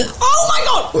 There, is it? Oh, my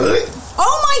God.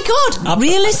 Oh, my God.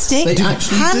 Realistic,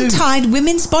 hand-tied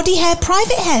women's body hair,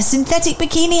 private hair, synthetic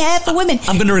bikini hair for women.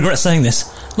 I'm going to regret saying this.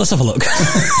 Let's have a look.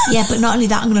 Yeah, but not only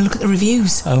that, I'm going to look at the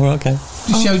reviews. Oh, okay.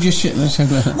 Just showed your shit. What's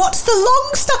the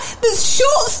long style? There's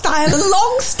short style and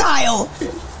long style.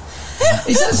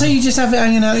 Is that so you just have it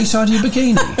hanging out inside your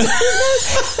bikini?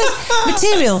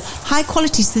 Material, high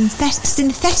quality,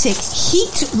 synthetic,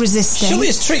 heat resistant. Surely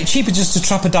it's cheaper just to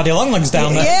trap a daddy longlegs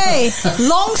down there. Yay!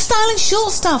 Long style and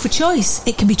short style for choice.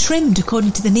 It can be trimmed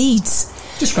according to the needs.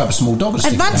 Just grab a small dog and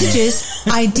stick it Advantages,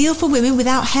 ideal for women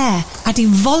without hair, adding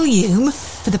volume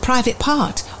for the private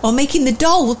part, or making the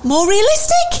doll more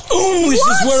realistic. Oh, this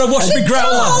is where I wash my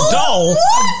growler. Doll? A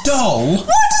doll? What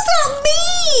does that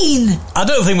mean? I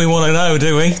don't think we want to know,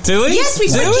 do we? Do we? Yes, we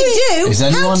do. Is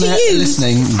anyone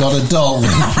listening got a doll with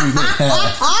pubic hair?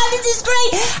 This is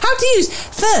great. How to use.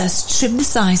 First, trim the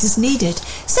size as needed.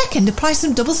 Second, apply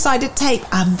some double-sided tape.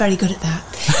 I'm very good at that.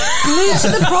 Glue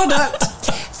to the product.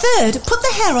 Third, put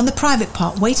the hair on the private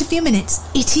part. Wait a few minutes.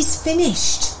 It is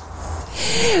finished.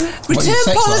 Return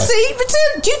policy.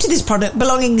 Due to this product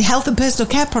belonging to health and personal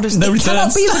care products, it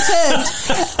cannot be returned.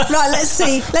 Right, let's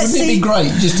see. Wouldn't it be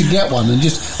great just to get one and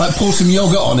just like pour some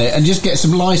yogurt on it and just get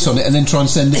some lice on it and then try and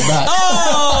send it back?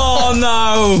 Oh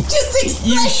no! Just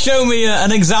explain. You show me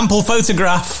an example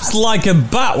photograph. It's like a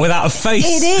bat without a face.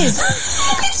 It is.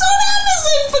 It's on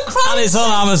Amazon for crying. And it's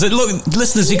on Amazon. Look,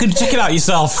 listeners, you can check it out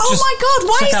yourself. Oh my God!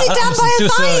 Why is it down by a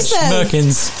thighs?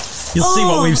 Merkins. You'll see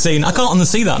what we've seen. I can't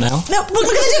unsee that now. No, look at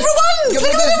the different ones. Look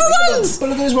at the different ones. But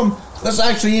look at this one. That's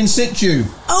actually in situ.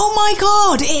 Oh my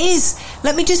God, it is.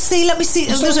 Let me see.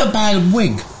 It's not a bad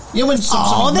wig. You went there's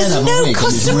no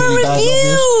customer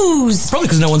reviews. Probably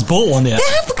because no one's bought one yet. They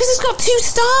have, because it's got 2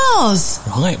 stars.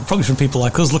 Right, probably from people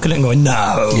like us looking at it and going,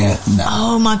 no. Yeah, no.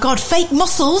 Oh my God, fake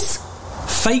muscles.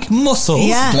 Fake muscles?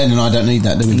 Yeah. Glenn and I don't need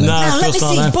that, do we? No, now, let me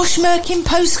see. No. Bush Merkin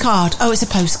postcard. Oh, it's a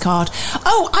postcard.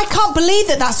 Oh, I can't believe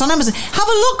that's on Amazon. Have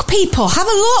a look, people. Have a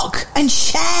look and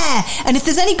share. And if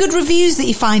there's any good reviews that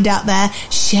you find out there,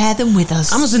 share them with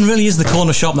us. Amazon really is the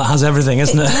corner shop that has everything,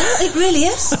 isn't it? It really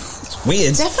is. It's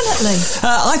weird. Definitely.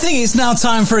 I think it's now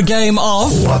time for a game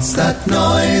of... What's that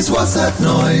noise? What's that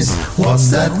noise? What's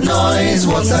that noise?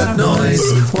 What's that noise?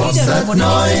 What's that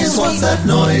noise? What's that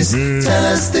noise? Tell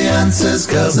us the answers,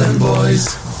 girls and boys.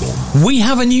 We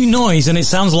have a new noise and it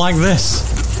sounds like this.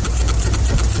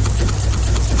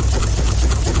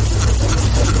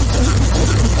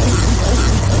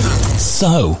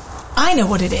 So... I know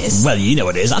what it is. Well, you know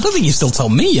what it is. I don't think you've still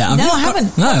told me yet. No, I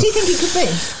haven't. No. What do you think it could be?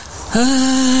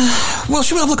 Well,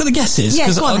 should we have a look at the guesses?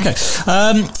 Yeah, go on. Okay.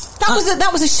 That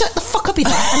was a shut the fuck up, and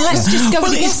let's just go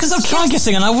with the guesses. Because I've tried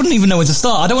guessing and I wouldn't even know where to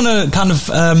start. I don't want to kind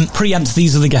of preempt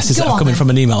these are the guesses that have come in from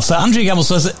an email. So Andrea Gemmell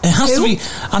says it has to be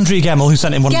Andrea Gemmell who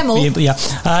sent in one. Gemmell? Yeah.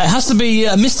 It has to be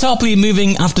Miss Tarpley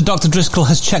moving after Dr. Driscoll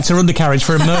has checked her undercarriage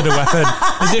for a murder weapon.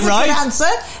 Is it right? Good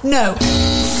answer. No.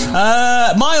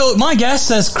 My guess,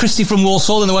 says Christy from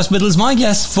Walsall in the West Midlands, my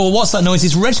guess for What's That Noise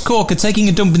is Reg Corker taking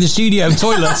a dump in the studio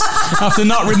toilet after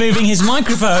not removing his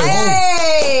microphone.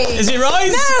 Hey! Is it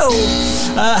right? No.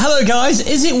 Hello guys,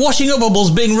 is it washing up bubbles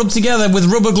being rubbed together with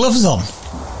rubber gloves on?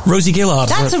 Rosie Gillard.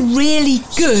 That's a really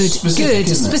good,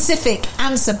 specific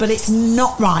answer, but it's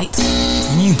not right.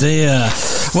 Oh dear.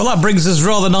 Well, that brings us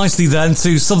rather nicely then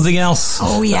to something else.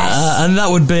 Oh, yes. And that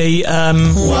would be...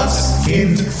 What's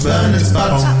in Bernard's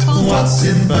butt? What's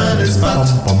in Bernard's butt?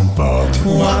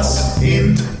 What's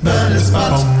in Bernard's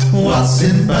butt? What's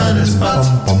in Bernard's butt?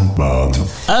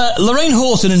 Lorraine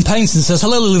Horton in Painston says,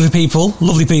 hello, lovely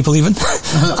people even.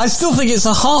 I still think it's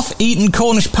a half-eaten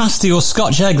Cornish pasty or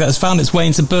Scotch egg that has found its way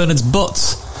into Bernard's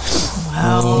butt.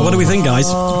 Wow. What do we think, guys?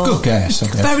 Good guess, I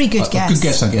guess. Very good guess. Good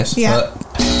guess, I guess. Yeah.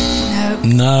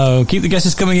 No. Keep the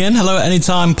guesses coming in. Hello at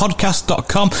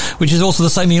anytimepodcast.com, which is also the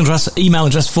same email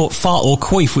address for fart or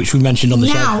queef, which we mentioned on the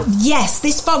show. Now, yes,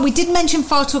 we did mention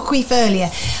fart or queef earlier,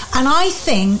 and I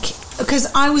think... because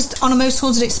I was on a Most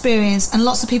Haunted Experience and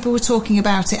lots of people were talking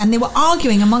about it and they were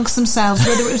arguing amongst themselves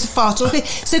whether it was a fart or a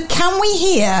queef. So can we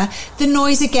hear the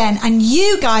noise again? And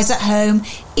you guys at home,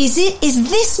 is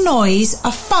this noise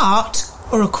a fart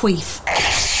or a queef?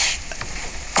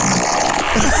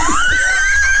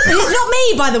 It's not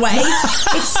me, by the way.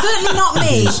 It's certainly not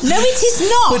me. No, it is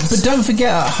not. But don't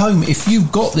forget at home, if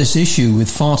you've got this issue with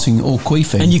farting or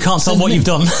queefing... and you can't tell what you've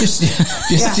done. Just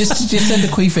send a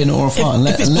queef in or a fart.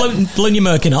 If it's blown your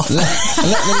merkin off. Let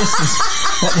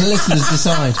the listeners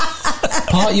decide.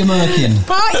 Part your merkin.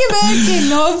 Part your merkin,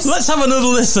 Nobs. Let's have another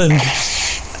listen.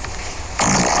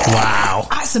 Wow.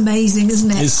 That's amazing, isn't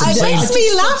it? It makes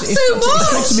me laugh so much.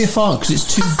 It's got to be a fart because it's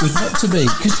too good not to be.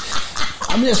 Because,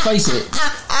 I mean, let's face it...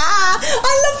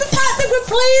 I love the fact that we're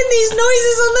playing these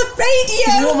noises on the radio.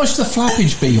 You know how much the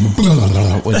flappage be? With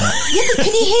that. Yeah, but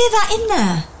can you hear that in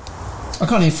there? I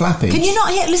can't hear flappage. Can you not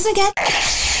hear? Listen again.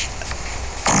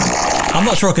 I'm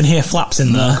not sure I can hear flaps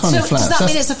in there. So does that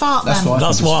mean it's a fart then?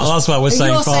 That's why we're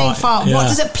saying fart. You're saying fart. Yeah. What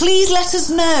does it? Please let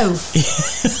us know.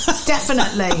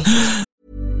 Definitely.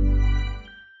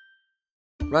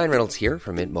 Ryan Reynolds here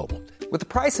from Mint Mobile. With the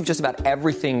price of just about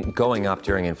everything going up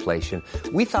during inflation,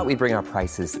 we thought we'd bring our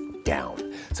prices down.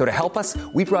 So to help us,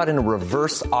 we brought in a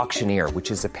reverse auctioneer, which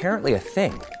is apparently a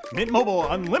thing. Mint Mobile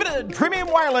Unlimited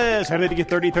Premium Wireless. How to get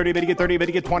 30, 30, bit to get 30, bit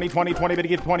to get 20, 20, 20, bit to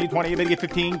get 20, 20, bit to get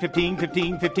 15, 15,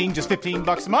 15, 15, just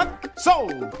 $15 a month?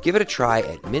 Sold! Give it a try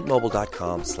at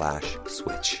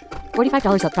mintmobile.com/switch.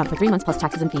 $45 up front for 3 months plus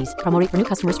taxes and fees. Promo rate for new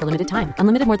customers for limited time.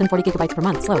 Unlimited more than 40 gigabytes per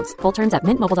month. Slows full terms at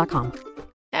mintmobile.com.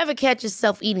 Ever catch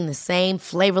yourself eating the same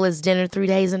flavorless dinner 3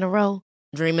 days in a row?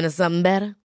 Dreaming of something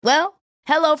better? Well,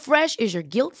 HelloFresh is your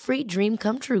guilt-free dream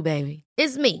come true, baby.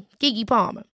 It's me, Keke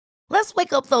Palmer. Let's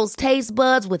wake up those taste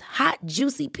buds with hot,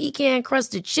 juicy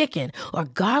pecan-crusted chicken or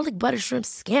garlic butter shrimp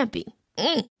scampi.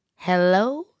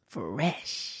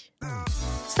 HelloFresh.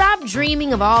 Stop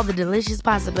dreaming of all the delicious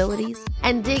possibilities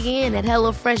and dig in at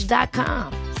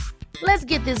HelloFresh.com. Let's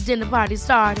get this dinner party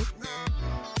started.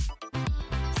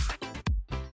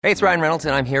 Hey, it's Ryan Reynolds,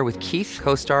 and I'm here with Keith,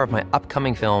 co-star of my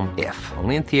upcoming film, If,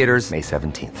 only in theaters May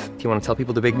 17th. Do you want to tell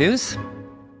people the big news?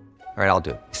 All right, I'll do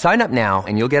it. Sign up now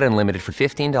and you'll get unlimited for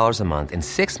 $15 a month and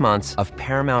 6 months of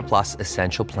Paramount Plus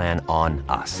Essential Plan on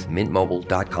us.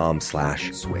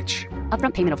 MintMobile.com/switch.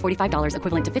 Upfront payment of $45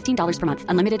 equivalent to $15 per month.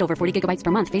 Unlimited over 40 gigabytes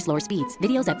per month. Face lower speeds.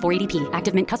 Videos at 480p.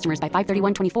 Active Mint customers by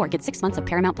 531.24 get 6 months of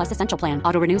Paramount Plus Essential Plan.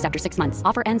 Auto renews after 6 months.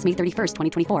 Offer ends May 31st,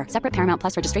 2024. Separate Paramount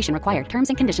Plus registration required. Terms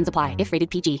and conditions apply if rated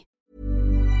PG.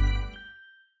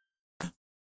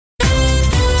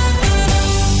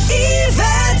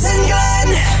 Yvette and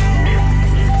Glenn.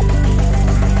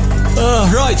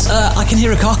 Right, I can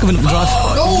hear a car coming up the drive.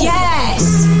 Oh.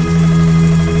 Yes!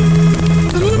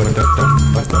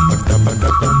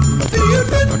 The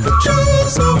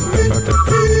Adventures of Mr.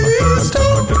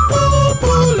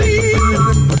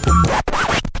 Popolin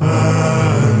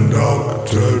and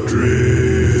Dr.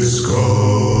 Driscoll.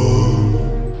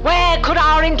 Where could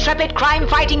our intrepid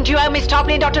crime-fighting duo, Miss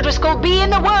Topley and Dr. Driscoll, be in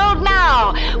the world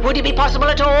now? Would it be possible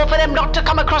at all for them not to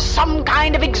come across some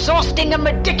kind of exhausting and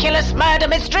ridiculous murder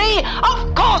mystery?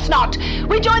 Of course not!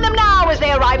 We join them now as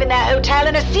they arrive in their hotel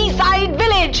in a seaside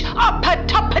village, Upper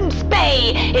Tuppence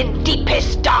Bay, in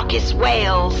deepest, darkest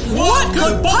Wales. What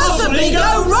could possibly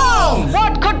go wrong?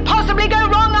 What could possibly go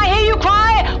wrong, I hear you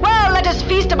cry? Well, let us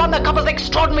feast upon the couple's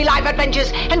extraordinary life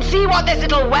adventures and see what this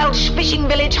little Welsh fishing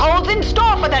village holds in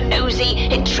store for the nosy,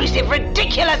 intrusive,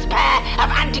 ridiculous pair of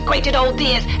antiquated old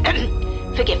dears.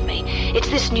 Forgive me, it's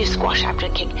this new squash I'm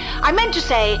drinking. I meant to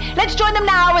say, let's join them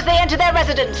now as they enter their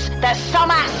residence, the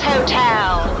Somas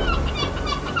Hotel.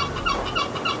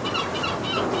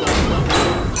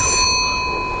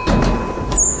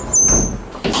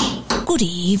 Good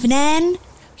evening.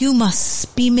 You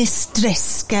must be Miss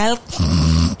Driscoll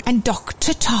and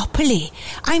Dr. Topley.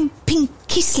 I'm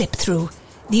Pinky Slipthrough.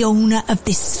 the owner of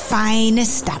this fine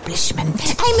establishment.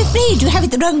 I'm afraid you have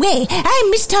it the wrong way. I'm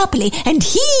Miss Tarpley, and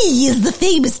he is the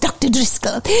famous Dr.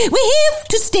 Driscoll. We're here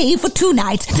to stay for 2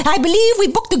 nights. I believe we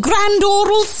booked the Grand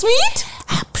Oral Suite.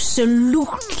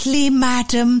 Absolutely,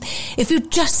 madam. If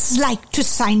you'd just like to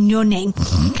sign your name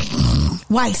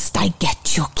whilst I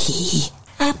get your key.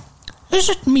 Is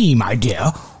it me, my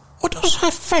dear? Or does her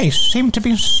face seem to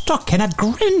be stuck in a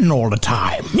grin all the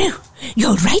time? No,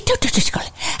 you're right, Dr. Driscoll.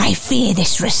 I fear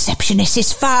this receptionist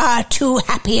is far too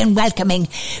happy and welcoming.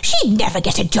 She'd never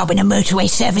get a job in a motorway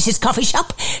services coffee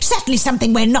shop. Certainly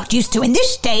something we're not used to in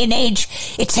this day and age.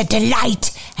 It's a delight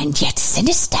and yet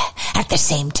sinister at the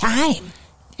same time.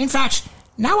 In fact,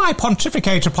 now I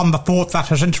pontificate upon the thought that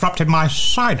has interrupted my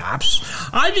synapse,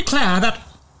 I declare that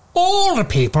all the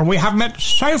people we have met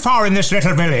so far in this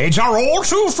little village are all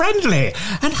too friendly,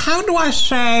 and how do I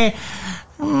say,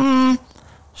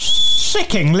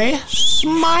 sickeningly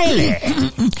smiley.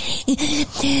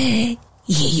 Here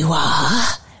you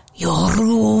are. Your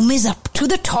room is up to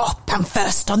the top, and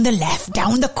first on the left,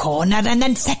 down the corner, and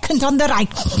then second on the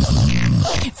right.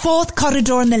 4th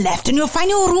corridor on the left, and you'll find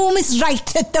your room is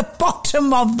right at the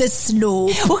bottom of the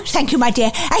slope. Oh, thank you, my dear.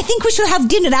 I think we shall have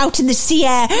dinner out in the sea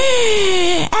air.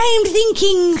 I'm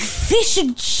thinking fish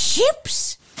and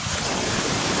chips.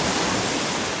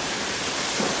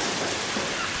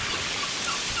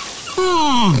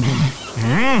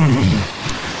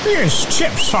 These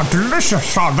chips are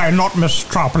delicious, are they not, Miss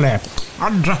Tarpley?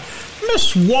 And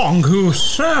Miss Wong, who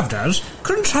served us,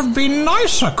 couldn't have been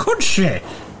nicer, could she?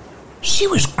 She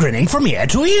was grinning from ear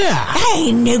to ear.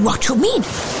 I know what you mean.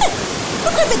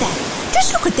 Look over there.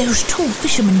 Just look at those 2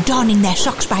 fishermen donning their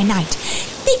socks by night.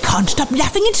 They can't stop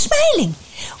laughing and smiling.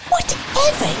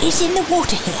 Whatever is in the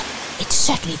water here? It's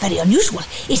certainly very unusual,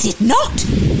 is it not?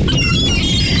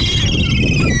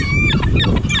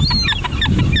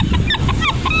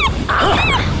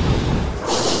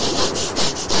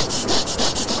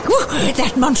 Ooh,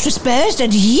 that monstrous bird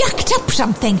had yucked up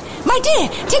something. My dear,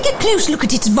 take a close look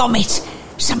at its vomit.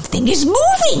 Something is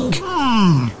moving.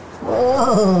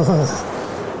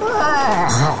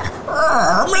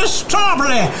 Miss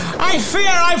Tarpley, I fear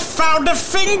I've found a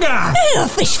finger. A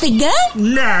fish finger?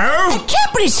 No. A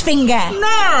caprice finger?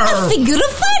 No. A finger of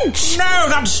fudge? No,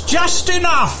 that's just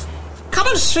enough. Come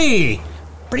and see.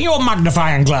 Bring your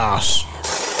magnifying glass.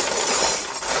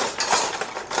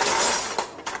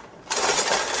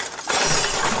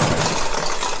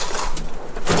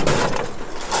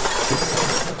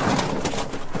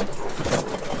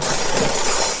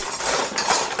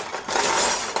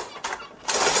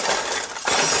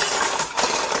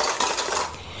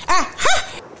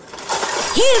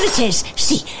 Here it is.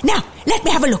 See, now, let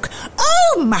me have a look.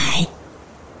 Oh, my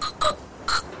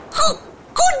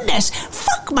goodness.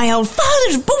 Fuck my old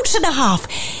father's boots and a half.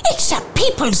 It's a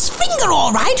people's finger,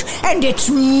 all right, and it's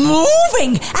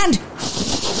moving, and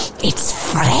it's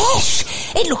fresh.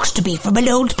 It looks to be from an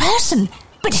old person,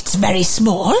 but it's very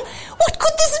small. What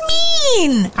could this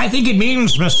mean? I think it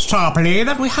means, Miss Tarpley,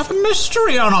 that we have a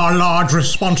mystery on our large,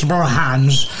 responsible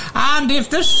hands. And if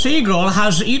this seagull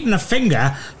has eaten a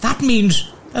finger, that means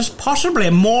there's possibly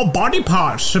more body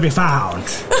parts to be found.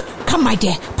 Come, my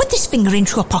dear, put this finger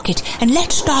into your pocket and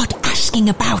let's start asking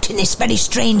about in this very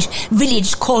strange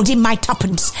village called In My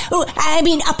Tuppence.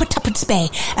 Upper Tuppence Bay.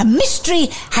 A mystery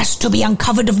has to be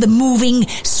uncovered of the moving,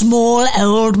 small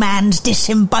old man's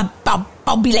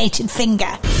disembobulated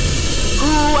finger.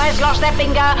 Who has lost their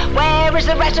finger? Where is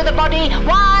the rest of the body?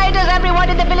 Why does everyone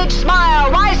in the village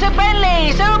smile? Why so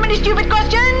friendly? So many stupid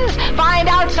questions? Find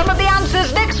out some of the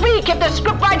answers next week if the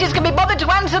scriptwriters can be bothered to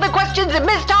answer the questions of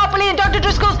Miss Tarpley and Dr.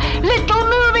 Driscoll's Little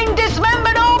Moving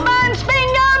Dismembered Old Man's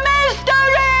Finger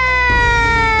Mystery!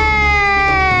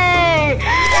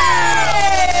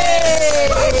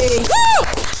 Yay! Woo!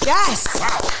 Yes!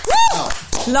 Woo!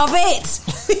 Love it!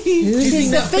 Whose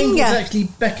is the finger? Was actually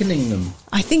beckoning them.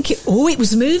 I think it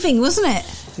was moving, wasn't it?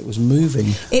 It was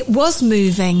moving. It was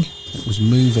moving. It was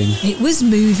moving. It was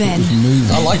moving. It was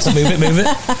moving. I like to move it.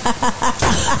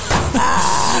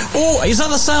 Oh, is that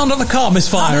the sound of a car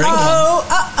misfiring?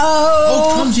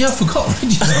 Oh, clumsy, I forgot.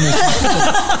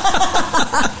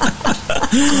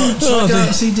 Shall I go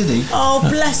and see Diddy? Oh,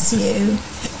 bless you.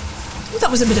 That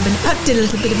was did a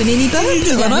little bit of an innie bird. I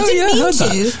heard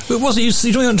that. But wasn't you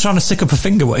weren't trying to sick up a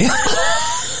finger, were you?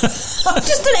 I've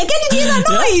just done it again. Did you hear that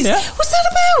noise? Yeah. What's that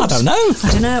about? I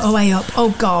don't know. Oh, way up.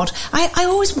 Oh, God. I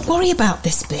always worry about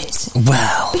this bit.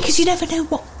 Well. Because you never know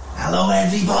what... Hello,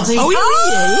 everybody. Oh,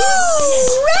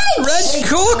 Reg! Reg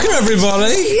Corker,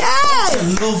 everybody. Yes!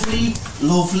 Lovely,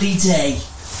 lovely day.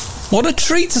 What a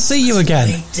treat to see you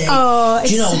again. Do you know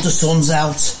the sun's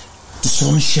out? The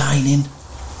sun's shining.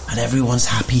 and everyone's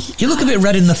happy. You look a bit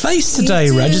red in the face today,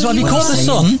 Reg. Have you caught the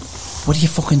sun? What are you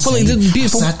fucking saying? I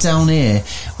sat down here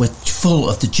with full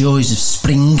of the joys of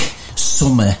spring,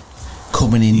 summer,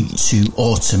 coming into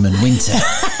autumn and winter.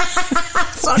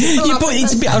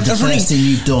 The first thing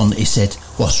you've done is said,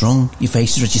 "What's wrong? Your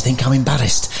face is red. You think I'm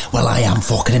embarrassed? Well, I am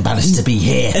fucking embarrassed to be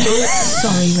here."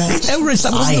 Sorry, Reg. That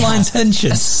wasn't my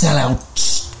intention. A sellout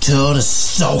tour of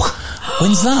Stoke.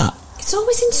 When's that? It's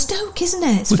always in Stoke, isn't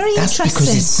it? It's very That's interesting.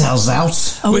 because it sells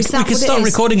out. Oh, we can start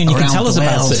recording and you can tell us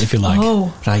about it if you like.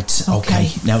 Oh. Right, okay.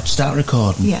 Now start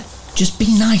recording. Yeah. Just be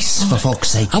nice, for fuck's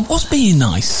sake. I was being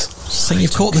nice. Saying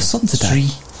you've caught the sun today. 3,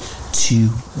 2,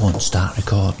 1, start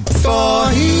recording. For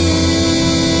here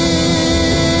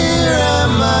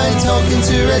am I talking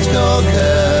to Reg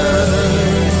Corker,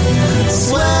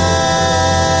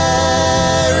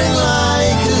 swearing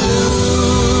like glue.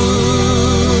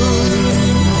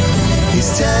 He's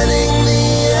turning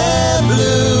the air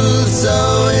blue, so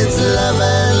it's love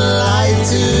and light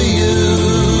to you.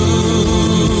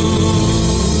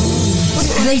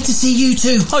 Great to see you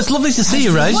too. Oh, it's lovely to see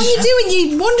you, Reg. What are you doing?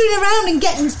 You wandering around and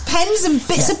getting pens and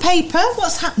bits of paper?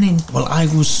 What's happening? Well, I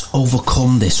was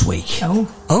overcome this week. Oh,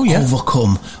 yeah.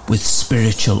 Overcome with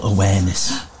spiritual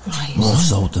awareness. Right. More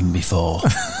so than before.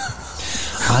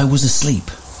 I was asleep.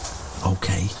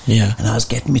 Okay. Yeah. And I was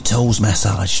getting my toes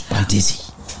massaged by Dizzy.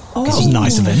 Oh, This is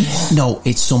nice of him. No,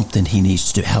 it's something he needs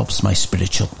to do. It helps my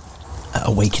spiritual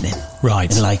awakening. Right.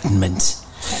 Enlightenment.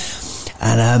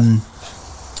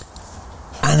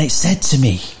 And it said to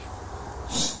me,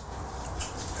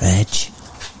 Reg.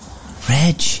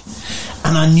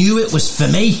 And I knew it was for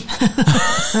me.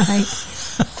 Right.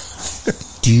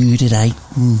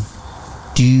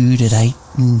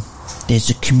 There's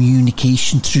a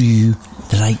communication through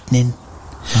the lightning.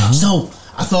 So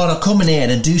I thought I'd come in here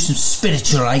and do some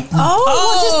spiritual lightning. Oh,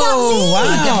 what does that mean?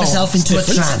 Wow. Get myself into a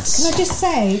trance. Can I just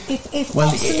say, if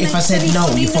Watson if I makes said any no,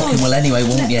 funny you fucking noise- will anyway,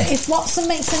 won't you? If Watson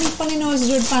makes any funny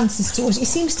noises or advances towards you, he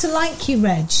seems to like you,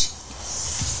 Reg.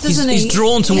 Doesn't he? He's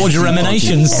drawn towards your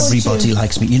emanations. Everybody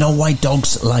likes me. You know why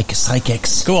dogs like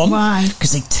psychics? Go on. Why?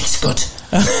 Because they taste good.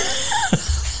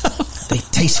 They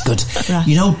taste good. Right.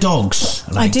 You know dogs.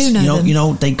 Right? I do know them. You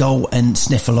know they go and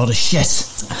sniff a lot of shit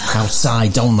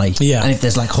outside, don't they? Yeah. And if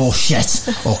there's like horse shit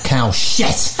or cow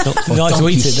shit or They like to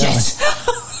donkey eat it, don't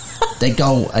shit, they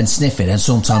go and sniff it, and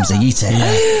sometimes they eat it.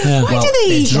 Yeah. Why Well, do they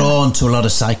they're eat it? drawn to a lot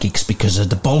of psychics because of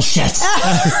the bullshit.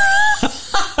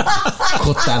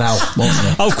 Cut that out, won't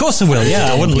you? Oh, of course I will.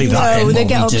 Yeah, I wouldn't leave that No, in. they What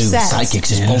get we do, upset.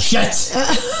 psychics is bullshit.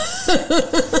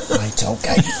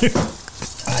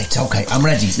 Right, okay, I'm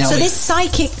ready. Now, So this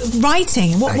psychic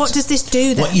writing, what does this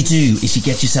do then? what you do is you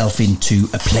get yourself into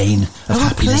a plane of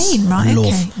happiness plane, right, and love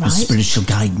okay, right. and spiritual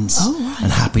guidance Oh, right.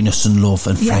 and happiness and love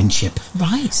and Yeah. friendship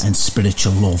Right. and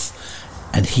spiritual love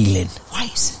and healing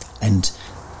Right. and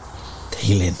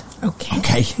healing.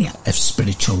 Okay. Yeah. Of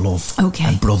spiritual love. Okay.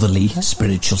 And brotherly,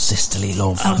 spiritual, sisterly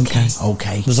love.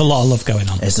 Okay. There's a lot of love going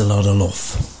on. There's a lot of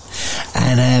love.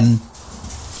 And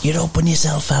you'd open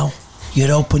yourself out. You'd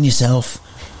open yourself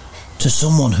to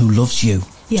someone who loves you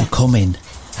Yeah. to come in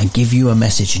and give you a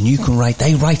message, and you can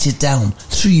they write it down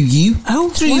through you.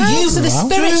 Through wow. you. So the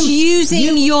spirit's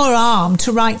using your arm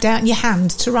to write down, your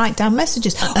hand to write down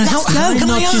messages. And how can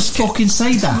I not just fucking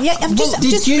say that? Yeah, I'm just-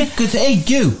 Hey,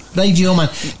 you, radio man,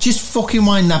 just fucking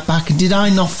wind that back. And did I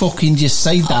not fucking just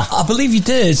say that? I believe you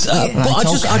did. But I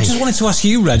just wanted to ask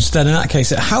you, Reg, then in that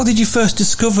case, how did you first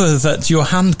discover that your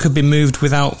hand could be moved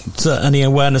without any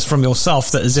awareness from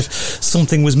yourself, that as if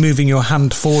something was moving your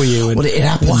hand for you? And Well, it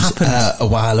happened, what happened? a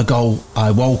while ago.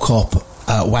 I woke up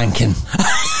wanking.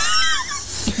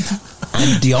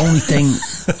 And the only thing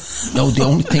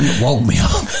that woke me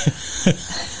up,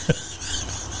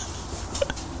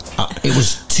 it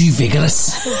was too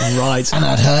vigorous. Right. And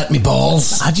I'd hurt my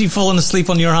balls. Had you fallen asleep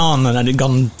on your arm and had it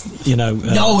gone,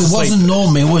 No, it wasn't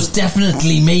normal. It was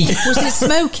definitely me. Was it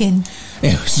smoking?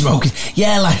 It was smoking.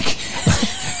 Yeah, like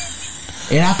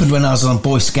it happened when I was on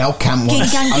Boy Scout camp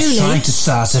once. I was trying to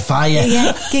start a fire.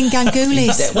 Yeah,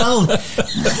 Gingangulis. Well,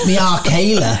 me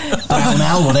Arcala,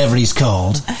 Brownell, whatever he's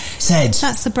called, said...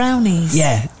 That's the brownies.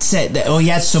 Yeah, said that, he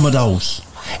had some of those.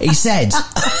 He said,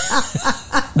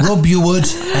 rub your wood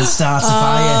and start a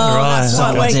fire. Right.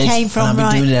 That's where it came from, and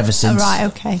I've been doing it ever since. Right,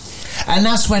 okay. And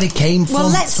that's where it came from. Well,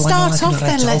 let's start off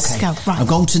then. Let's go. Right. I'm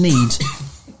going to need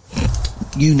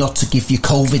you not to give your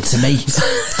COVID to me.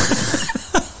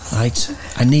 Right?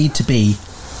 I need to be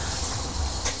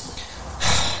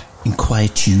in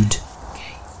quietude.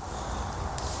 Okay.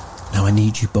 Now I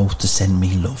need you both to send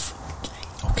me love.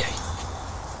 Okay.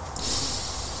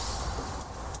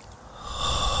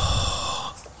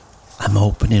 I'm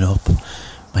opening up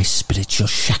my spiritual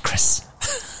chakras,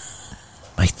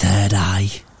 my third eye,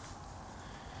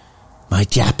 my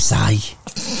Jap's eye,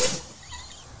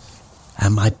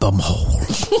 and my bumhole.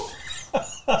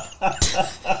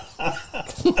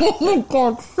 Oh my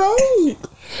God's sake!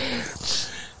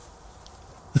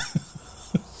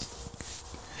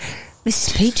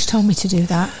 Mrs. Peach told me to do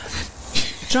that.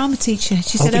 Drama teacher.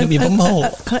 She said, Open up your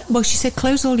bumhole. well, she said,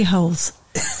 close all your holes.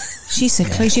 She said,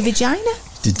 close your vagina.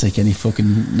 Didn't take any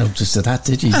fucking notice of that,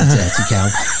 did you? You dirty cow.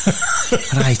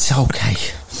 Right, okay.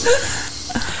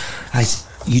 Right,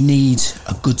 you need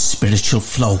a good spiritual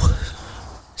flow.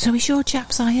 So is your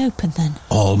Jap's eye open then?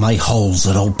 All my holes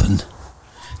are open.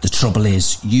 The trouble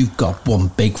is, you've got one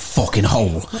big fucking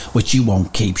hole, which you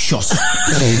won't keep shut. And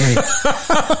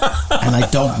I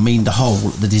don't mean the hole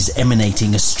that is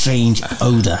emanating a strange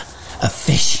odour of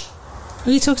fish.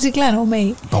 Are you talking to Glenn or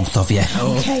me? Both of you.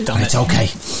 Okay. Right,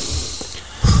 okay.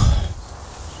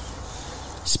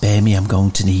 Spare me, I'm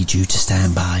going to need you to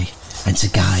stand by and to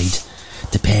guide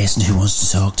the person who wants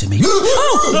to talk to me.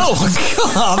 Oh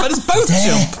God, but it's boat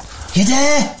jump. You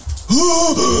there?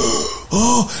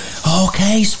 Oh,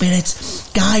 okay, spirit.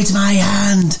 Guide my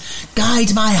hand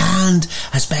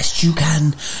as best you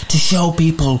can to show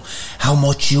people how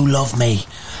much you love me.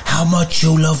 How much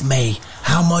you love me.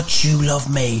 How much you love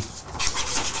me.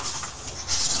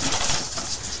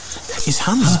 His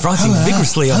hand's writing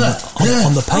vigorously on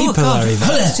the paper there, even.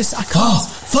 It's just, I can't.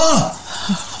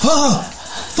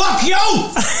 Fuck you!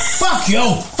 Fuck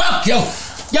you! Fuck you!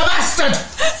 You bastard!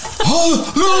 Pen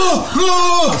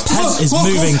is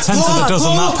moving 10 to the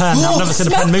dozen, that pen. I've never seen a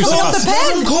pen move so fast.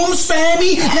 Let him come spare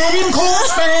me! Let him come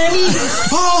spare me!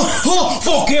 Oh,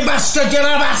 fuck you bastard! You're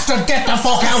a bastard! Get the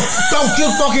fuck out! Don't you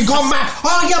fucking come back!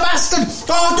 Oh, you bastard!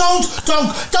 Oh, don't do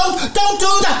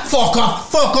that! Fuck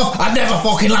off! I never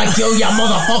fucking liked you, you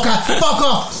motherfucker! Fuck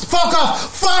off!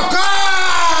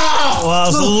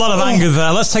 Well, there's a lot of anger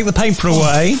there. Let's take the paper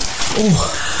away.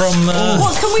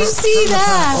 What can we see there?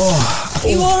 Are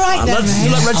you all right then?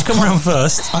 Let Reg come round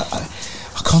first. I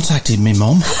contacted my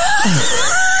mum.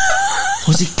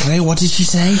 Was it clear? What did she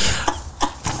say?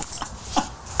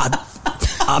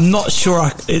 I'm not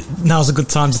sure now's a good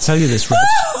time to tell you this, Reg.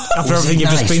 After everything you've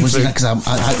just been through. Because I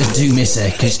do miss her,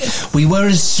 because we were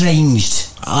estranged.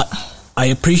 I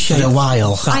appreciate for a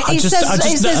while. I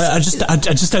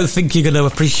just don't think you're going to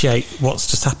appreciate what's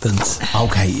just happened.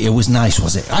 Okay, it was nice,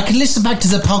 was it? I can listen back to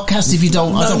the podcast if you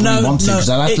don't. I don't really want to, because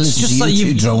I'll have to listen to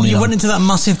you droning on. You went into that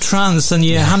massive trance and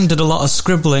your hand did a lot of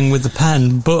scribbling with the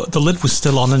pen, but the lid was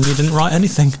still on and you didn't write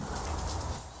anything.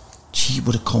 She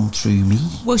would have come through me.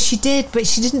 Well, she did, but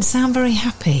she didn't sound very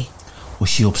happy. Was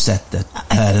she upset that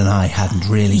her and I hadn't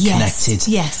really connected?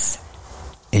 Yes.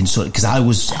 Because I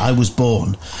was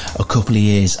born a couple of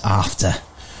years after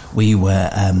we were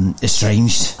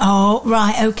estranged. Oh,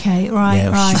 right, okay, right.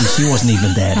 She wasn't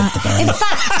even there at the birth. In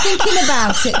fact,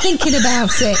 thinking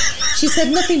about it, she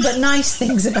said nothing but nice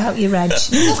things about you, Reg.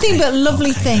 Nothing but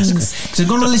lovely things. Because I'm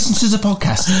going to listen to the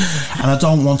podcast, and I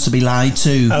don't want to be lied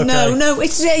to. Okay. No, I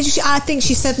think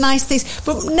she said nice things.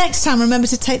 But next time, remember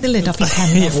to take the lid off your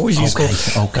pen. Yeah, always useful.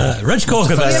 Okay. Reg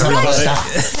Corker there.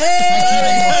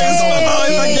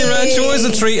 Thank you, Reg. Always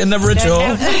a treat and never a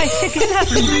chore.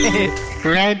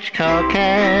 Reg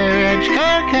Corker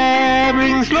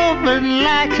brings love and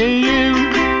light to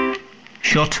you.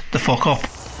 Shut the fuck up.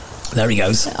 There he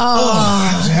goes.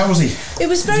 How was he? It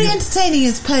was very entertaining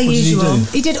as per usual.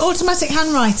 He did automatic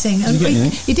handwriting. And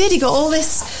he got all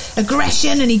this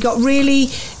aggression and he got really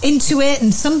into it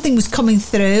and something was coming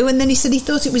through, and then he said he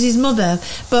thought it was his mother.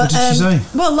 But, what did she say?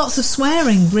 Well, lots of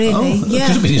swearing, really. Could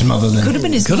have been his mother then. Could have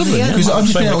been his mother, Because I've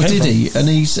just been out with Diddy and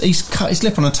he's cut his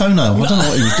lip on a toenail. I don't know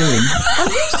what he was doing. On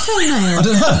whose toenail? I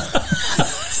don't know.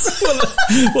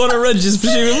 What a Reg's,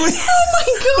 presumably. Oh my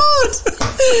God!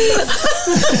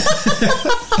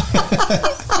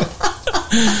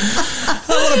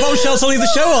 What a bombshell to leave the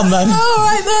show on then. All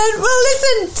right then. Well,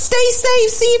 listen, stay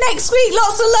safe. See you next week.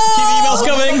 Lots of love. Keep the emails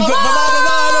coming. Bye-bye.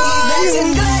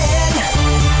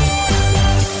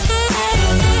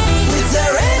 It's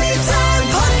our Anytime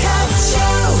Podcast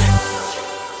Show.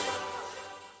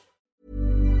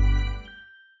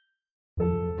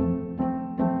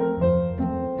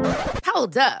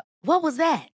 Hold up. What was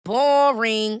that?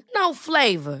 Boring. No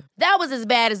flavor. That was as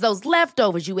bad as those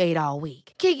leftovers you ate all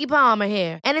week. Keke Palmer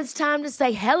here. And it's time to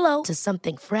say hello to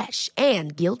something fresh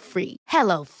and guilt-free.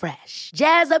 Hello Fresh.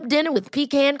 Jazz up dinner with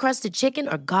pecan-crusted chicken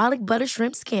or garlic butter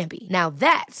shrimp scampi. Now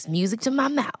that's music to my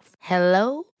mouth.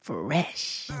 Hello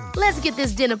Fresh. Let's get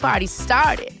this dinner party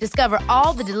started. Discover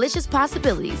all the delicious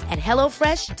possibilities at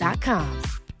HelloFresh.com.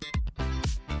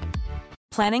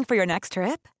 Planning for your next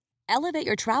trip? Elevate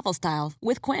your travel style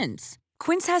with Quince.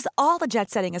 Quince has all the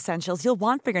jet-setting essentials you'll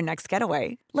want for your next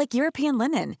getaway, like European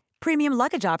linen, premium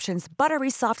luggage options, buttery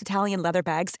soft Italian leather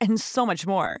bags, and so much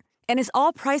more. And is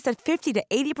all priced at 50 to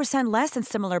 80% less than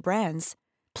similar brands.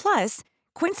 Plus,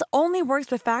 Quince only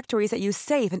works with factories that use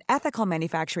safe and ethical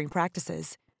manufacturing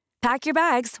practices. Pack your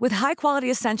bags with high-quality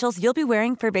essentials you'll be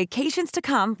wearing for vacations to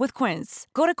come with Quince.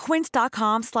 Go to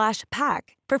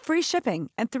quince.com/pack for free shipping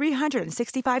and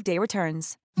 365-day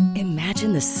returns.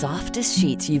 Imagine the softest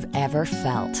sheets you've ever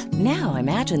felt. Now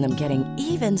imagine them getting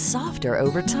even softer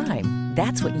over time.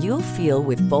 That's what you'll feel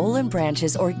with Boll &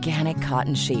 Branch's organic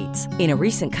cotton sheets. In a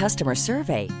recent customer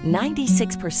survey,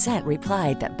 96%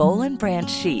 replied that Boll & Branch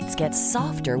sheets get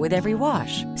softer with every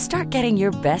wash. Start getting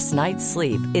your best night's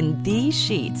sleep in these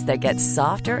sheets that get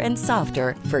softer and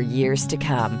softer for years to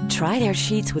come. Try their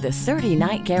sheets with a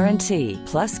 30-night guarantee.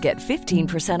 Plus, get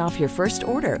 15% off your first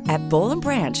order at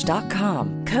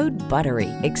bollandbranch.com. Code BUTTERY.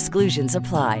 Exclusions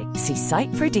apply. See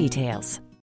site for details.